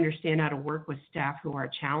help you understand how to work with staff who are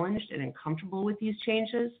challenged and uncomfortable with these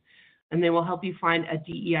changes, and they will help you find a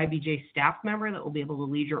DEIBJ staff member that will be able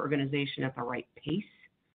to lead your organization at the right pace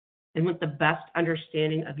and with the best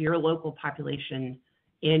understanding of your local population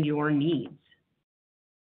and your needs.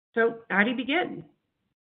 So how do you begin?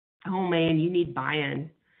 Oh man, you need buy-in.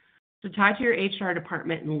 So talk to your HR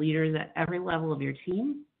department and leaders at every level of your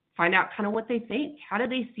team. Find out kind of what they think. How do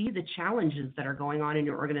they see the challenges that are going on in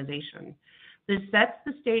your organization? This sets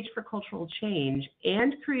the stage for cultural change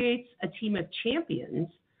and creates a team of champions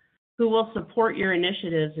who will support your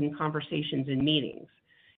initiatives and conversations and meetings.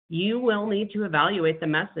 You will need to evaluate the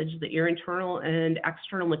message that your internal and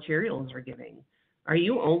external materials are giving. Are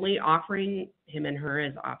you only offering him and her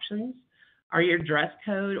as options? Are your dress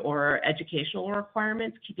code or educational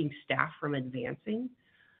requirements keeping staff from advancing?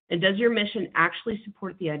 And does your mission actually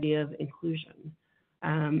support the idea of inclusion?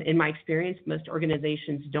 In my experience, most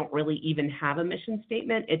organizations don't really even have a mission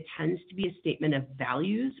statement. It tends to be a statement of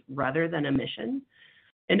values rather than a mission.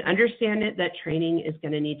 And understand it that training is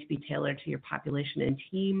going to need to be tailored to your population and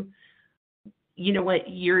team. You know what?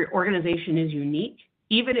 Your organization is unique.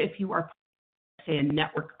 Even if you are, say, a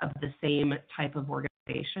network of the same type of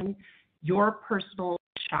organization, your personal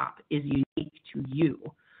shop is unique to you.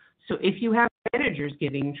 So if you have managers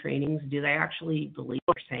giving trainings, do they actually believe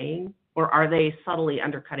what they're saying? Or are they subtly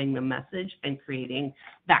undercutting the message and creating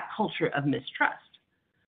that culture of mistrust?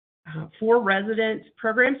 For residents,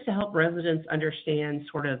 programs to help residents understand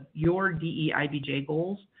sort of your DEIBJ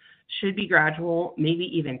goals should be gradual, maybe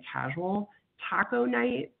even casual. Taco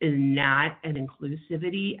night is not an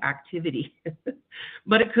inclusivity activity,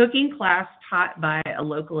 but a cooking class taught by a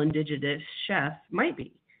local indigenous chef might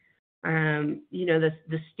be. You know,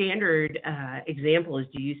 the standard example is,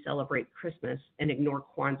 do you celebrate Christmas and ignore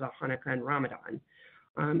Kwanzaa, Hanukkah, and Ramadan?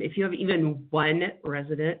 If you have even one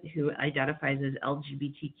resident who identifies as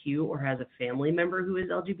LGBTQ or has a family member who is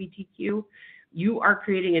LGBTQ, you are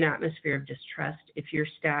creating an atmosphere of distrust if your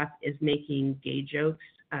staff is making gay jokes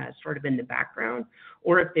sort of in the background,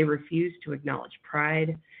 or if they refuse to acknowledge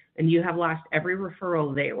pride, and you have lost every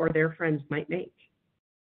referral they or their friends might make.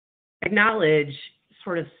 Acknowledge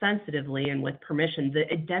sort of sensitively and with permission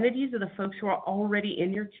the identities of the folks who are already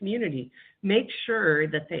in your community. Make sure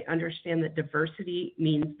that they understand that diversity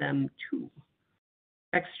means them too.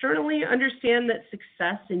 Externally, understand that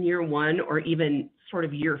success in year 1 or even sort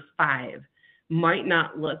of year 5 might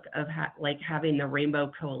not look like having the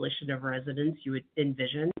rainbow coalition of residents you would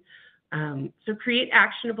envision. So create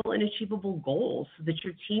actionable and achievable goals so that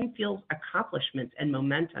your team feels accomplishment and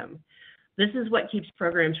momentum. This is what keeps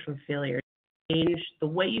programs from failure. Change the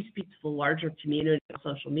way you speak to the larger community on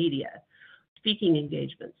social media, speaking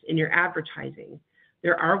engagements, in your advertising.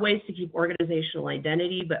 There are ways to keep organizational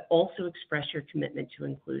identity, but also express your commitment to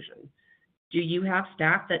inclusion. Do you have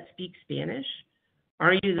staff that speak Spanish?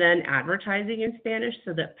 Are you then advertising in Spanish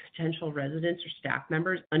so that potential residents or staff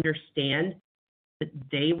members understand that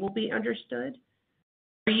they will be understood?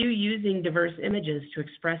 Are you using diverse images to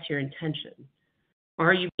express your intention?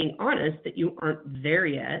 Are you being honest that you aren't there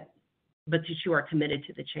yet, but that you are committed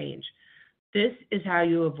to the change? This is how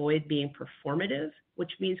you avoid being performative,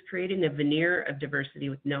 which means creating a veneer of diversity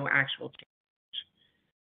with no actual change.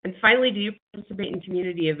 And finally, do you participate in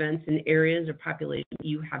community events in areas or populations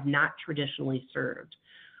you have not traditionally served?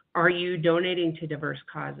 Are you donating to diverse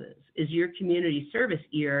causes? Is your community service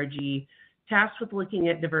ERG tasked with looking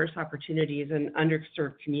at diverse opportunities in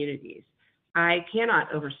underserved communities? I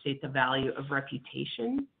cannot overstate the value of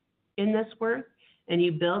reputation in this work, and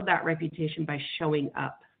you build that reputation by showing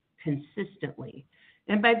up consistently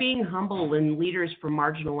and by being humble when leaders from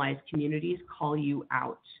marginalized communities call you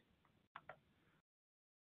out.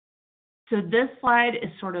 So this slide is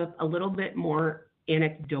sort of a little bit more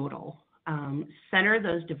anecdotal. Center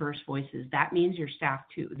those diverse voices. That means your staff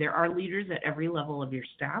too. There are leaders at every level of your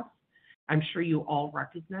staff. I'm sure you all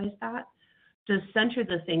recognize that. To center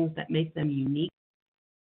the things that make them unique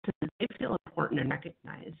so that they feel important and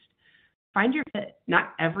recognized. Find your fit.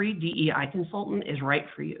 Not every DEI consultant is right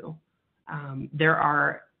for you. There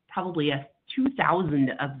are probably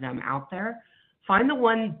 2,000 of them out there. Find the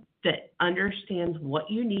one that understands what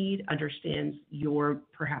you need, understands your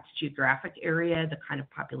perhaps geographic area, the kind of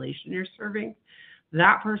population you're serving.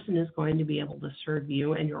 That person is going to be able to serve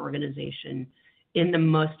you and your organization in the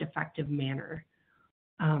most effective manner.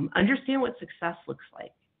 Understand what success looks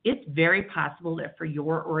like. It's very possible that for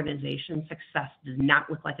your organization, success does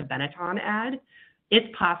not look like a Benetton ad. It's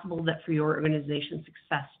possible that for your organization,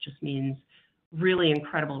 success just means really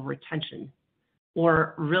incredible retention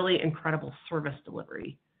or really incredible service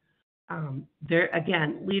delivery. There,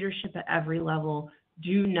 again, leadership at every level.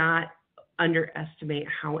 Do not underestimate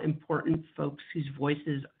how important folks whose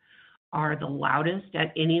voices are the loudest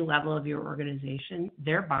at any level of your organization.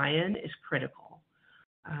 Their buy-in is critical.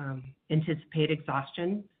 Anticipate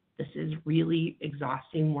exhaustion. This is really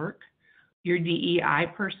exhausting work. Your DEI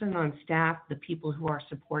person on staff, the people who are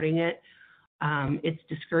supporting it, it's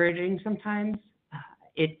discouraging sometimes.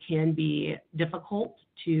 It can be difficult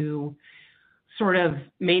to sort of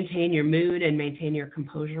maintain your mood and maintain your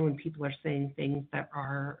composure when people are saying things that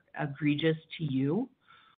are egregious to you.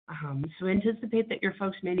 So anticipate that your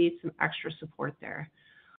folks may need some extra support there.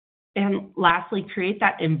 And lastly, create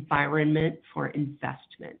that environment for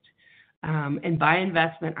investment. And by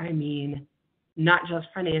investment, I mean not just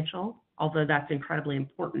financial, although that's incredibly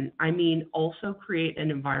important. I mean also create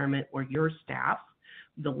an environment where your staff,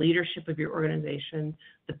 the leadership of your organization,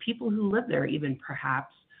 the people who live there even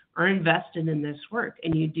perhaps, are invested in this work.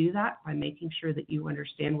 And you do that by making sure that you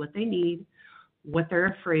understand what they need, what they're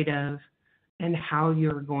afraid of, and how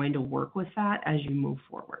you're going to work with that as you move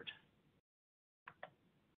forward.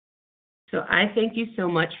 So I thank you so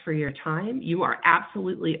much for your time. You are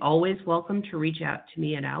absolutely always welcome to reach out to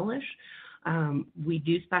me at Owlish. We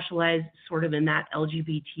do specialize sort of in that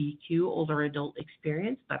LGBTQ older adult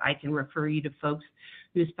experience, but I can refer you to folks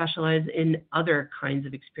who specialize in other kinds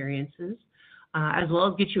of experiences, as well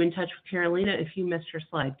as get you in touch with Carolina if you missed her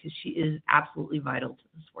slide, because she is absolutely vital to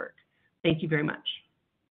this work. Thank you very much.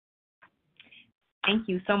 Thank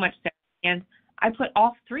you so much, Sarah. And I put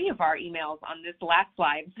all three of our emails on this last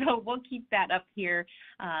slide, so we'll keep that up here.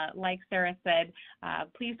 Like Sarah said,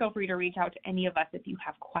 please feel free to reach out to any of us if you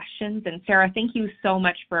have questions. And Sarah, thank you so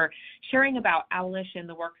much for sharing about Owlish and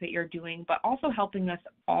the work that you're doing, but also helping us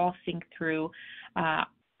all think through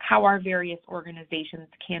how our various organizations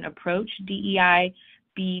can approach DEI,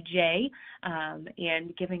 BJ,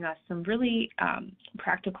 and giving us some really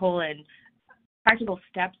practical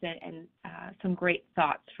steps and some great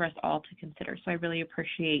thoughts for us all to consider. So I really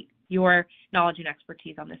appreciate your knowledge and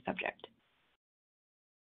expertise on this subject.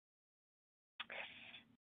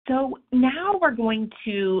 So now we're going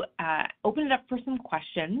to open it up for some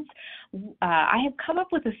questions. I have come up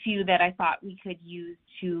with a few that I thought we could use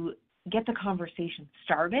to get the conversation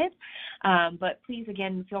started, but please,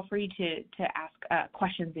 again, feel free to ask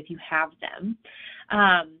questions if you have them.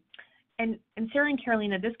 And Sarah and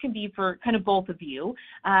Carolina, this can be for kind of both of you,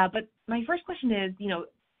 but my first question is,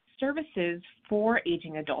 services for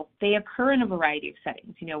aging adults, they occur in a variety of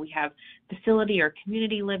settings. We have facility or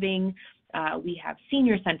community living, we have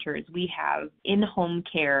senior centers, we have in-home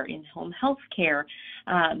care, in-home health care.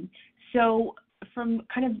 So from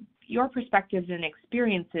kind of your perspectives and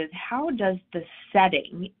experiences, how does the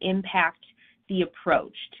setting impact the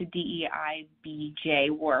approach to DEI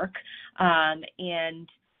BJ work,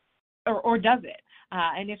 or does it?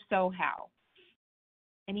 And if so, how?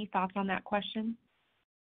 Any thoughts on that question?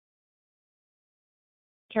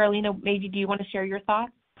 Carolina, maybe do you want to share your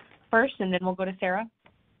thoughts first, and then we'll go to Sarah?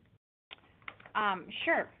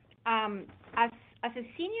 Sure. As a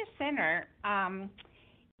senior center,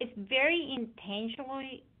 it's very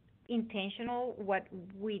intentional what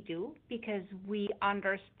we do, because we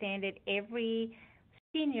understand that every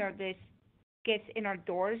senior that gets in our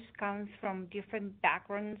doors comes from different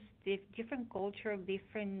backgrounds, different culture,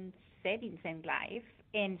 different settings in life,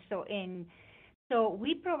 and so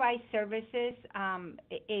we provide services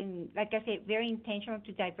in, like I said, very intentional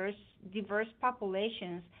to diverse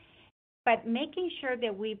populations, but making sure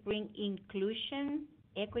that we bring inclusion,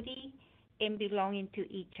 equity, and belonging to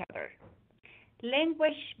each other.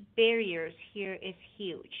 Language barriers here is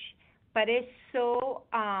huge, but it's so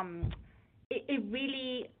it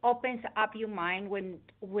really opens up your mind when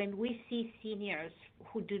we see seniors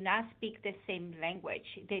who do not speak the same language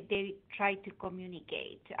that they try to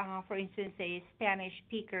communicate. For instance, a Spanish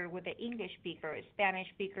speaker with an English speaker, a Spanish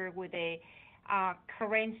speaker with a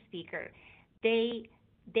Korean speaker. They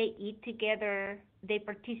eat together, they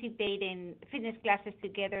participate in fitness classes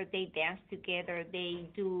together, they dance together, they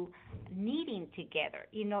do knitting together.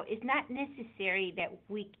 It's not necessary that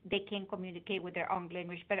they can communicate with their own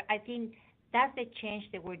language, but I think that's the change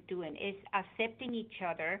that we're doing, is accepting each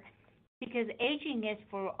other, because aging is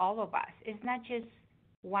for all of us. It's not just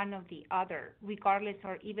one or the other, regardless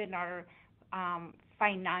or even our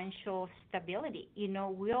financial stability.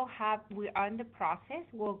 We're in the process,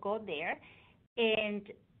 we'll go there, and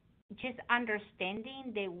just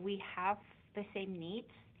understanding that we have the same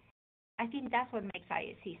needs, I think that's what makes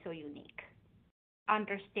ISC so unique.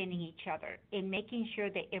 Understanding each other and making sure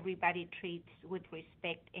that everybody treats with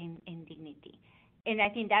respect and dignity. And I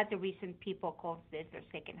think that's the reason people call this their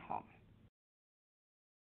second home.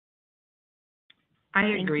 I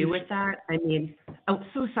agree with that. I mean, oh,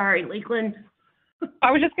 so sorry, Lakelyn.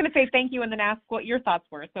 I was just going to say thank you and then ask what your thoughts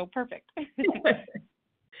were. So perfect.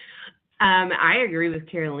 I agree with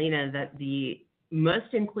Carolina that the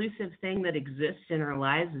most inclusive thing that exists in our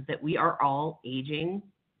lives is that we are all aging,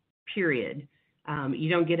 period. You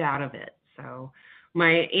don't get out of it. So my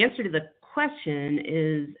answer to the question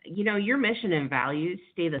is, your mission and values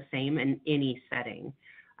stay the same in any setting.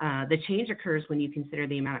 The change occurs when you consider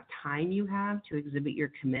the amount of time you have to exhibit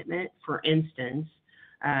your commitment. For instance,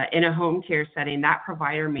 in a home care setting, that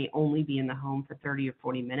provider may only be in the home for 30 or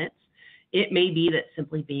 40 minutes. It may be that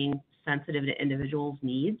simply being sensitive to individuals'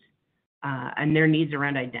 needs and their needs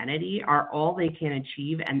around identity are all they can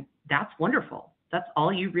achieve, and that's wonderful. That's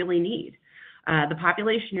all you really need. The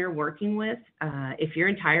population you're working with, if your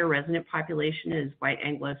entire resident population is white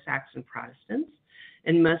Anglo-Saxon Protestants,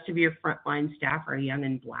 and most of your frontline staff are young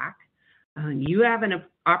and Black, you have an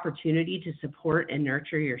opportunity to support and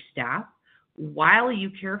nurture your staff while you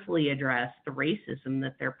carefully address the racism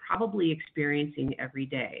that they're probably experiencing every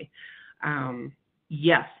day.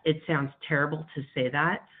 Yes, it sounds terrible to say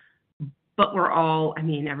that, but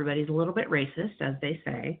everybody's a little bit racist, as they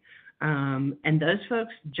say. And those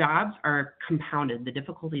folks' jobs are compounded. The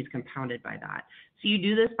difficulty is compounded by that. So you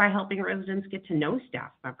do this by helping residents get to know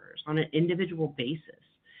staff members on an individual basis.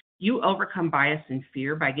 You overcome bias and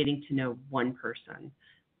fear by getting to know one person,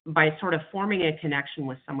 by sort of forming a connection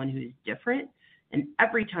with someone who's different. And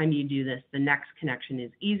every time you do this, the next connection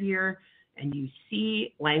is easier, and you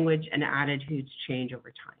see language and attitudes change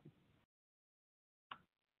over time.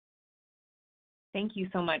 Thank you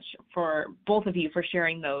so much for both of you for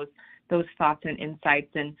sharing those thoughts and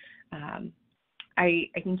insights. And I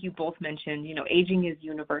think you both mentioned, aging is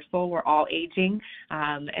universal. We're all aging,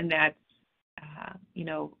 and that's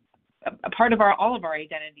a part of all of our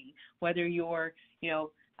identity. Whether you're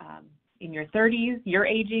in your 30s, you're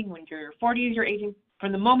aging. When you're in your 40s, you're aging.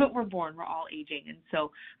 From the moment we're born, we're all aging. And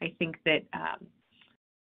so I think that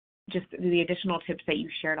just the additional tips that you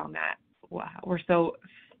shared on that were so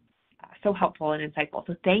helpful and insightful.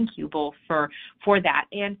 So thank you both for that.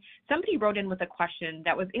 And somebody wrote in with a question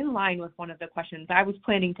that was in line with one of the questions I was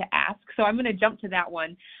planning to ask. So I'm going to jump to that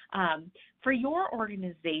one. For your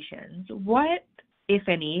organizations, what, if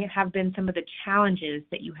any, have been some of the challenges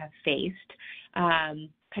that you have faced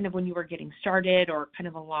kind of when you were getting started or kind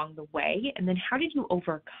of along the way? And then how did you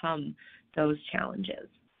overcome those challenges?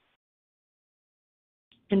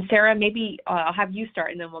 And Sarah, maybe I'll have you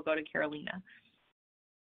start and then we'll go to Carolina.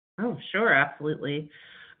 Oh, sure, absolutely.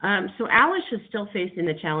 So ALISH is still facing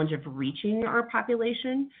the challenge of reaching our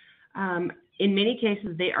population. In many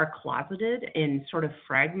cases, they are closeted and sort of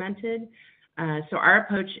fragmented. So our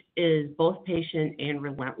approach is both patient and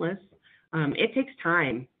relentless. It takes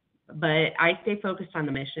time, but I stay focused on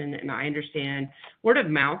the mission, and I understand word of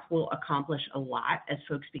mouth will accomplish a lot as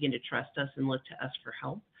folks begin to trust us and look to us for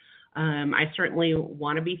help. I certainly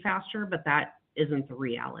want to be faster, but that isn't the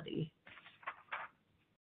reality.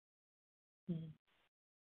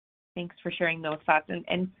 Thanks for sharing those thoughts.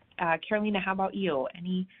 And Carolina, how about you?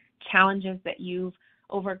 Any challenges that you've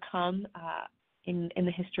overcome in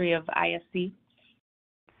the history of ISC?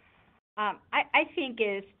 I think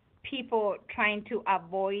it's people trying to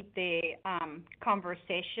avoid the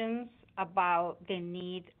conversations about the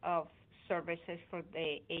need of services for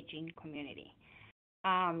the aging community.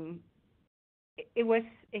 It was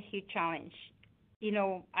a huge challenge.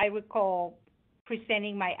 I recall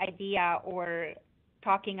presenting my idea or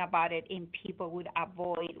talking about it, and people would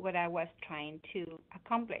avoid what I was trying to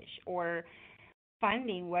accomplish. Or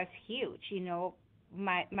funding was huge.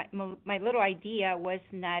 My little idea was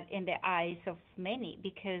not in the eyes of many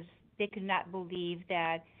because they could not believe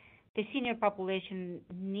that the senior population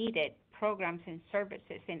needed programs and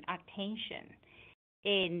services and attention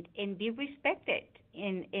and be respected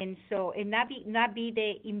and not be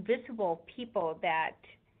the invisible people that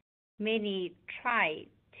many try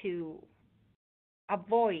to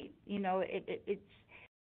avoid.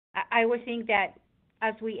 I would think that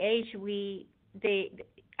as we age,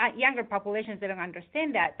 younger populations, they don't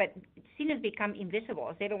understand that, but seniors become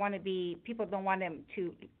invisible. They don't want to be, people don't want them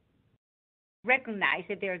to recognize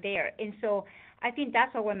that they're there. And so I think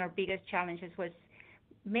that's one of our biggest challenges was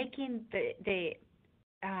making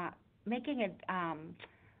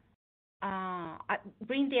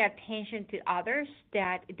bring the attention to others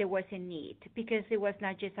that there was a need, because it was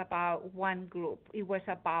not just about one group. It was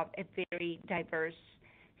about a very diverse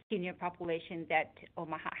senior population that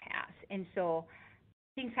Omaha has. And so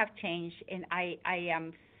things have changed, and I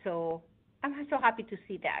am so I'm so happy to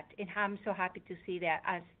see that, and I'm so happy to see that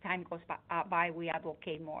as time goes by, we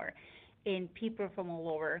advocate more, and people from all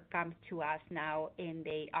over come to us now, and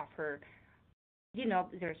they offer,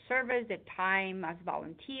 their service, their time as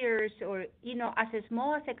volunteers, or as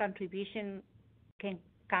small as a contribution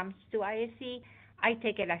comes to ISC. I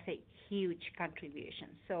take it as a huge contribution.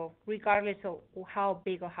 So regardless of how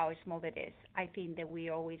big or how small it is, I think that we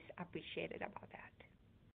always appreciate it about that.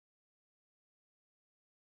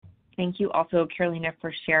 Thank you also, Carolina,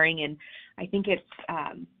 for sharing. And I think it's,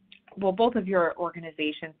 both of your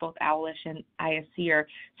organizations, both Owlish and ISC, are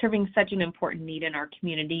serving such an important need in our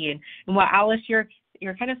community. And while Owlish,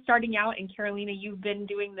 you're kind of starting out, and Carolina, you've been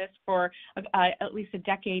doing this for at least a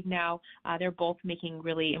decade now. They're both making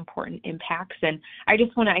really important impacts. And I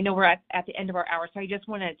just want to, I know we're at the end of our hour, so I just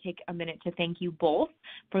want to take a minute to thank you both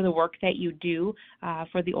for the work that you do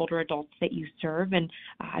for the older adults that you serve. And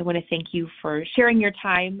I want to thank you for sharing your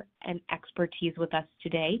time and expertise with us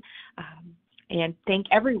today. And thank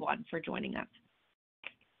everyone for joining us.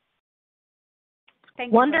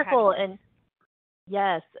 Thank you. Wonderful. And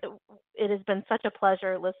yes, it has been such a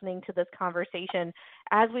pleasure listening to this conversation.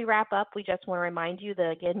 As we wrap up, we just want to remind you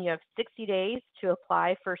that, again, you have 60 days to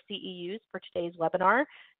apply for CEUs for today's webinar.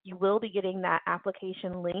 You will be getting that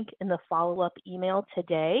application link in the follow-up email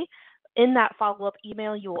today. In that follow-up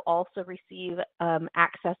email, you will also receive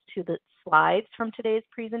access to the slides from today's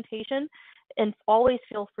presentation. And always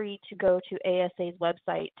feel free to go to ASA's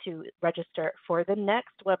website to register for the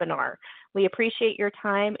next webinar. We appreciate your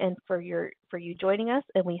time and for you joining us,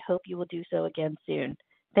 and we hope you will do so again soon.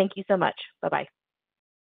 Thank you so much. Bye-bye.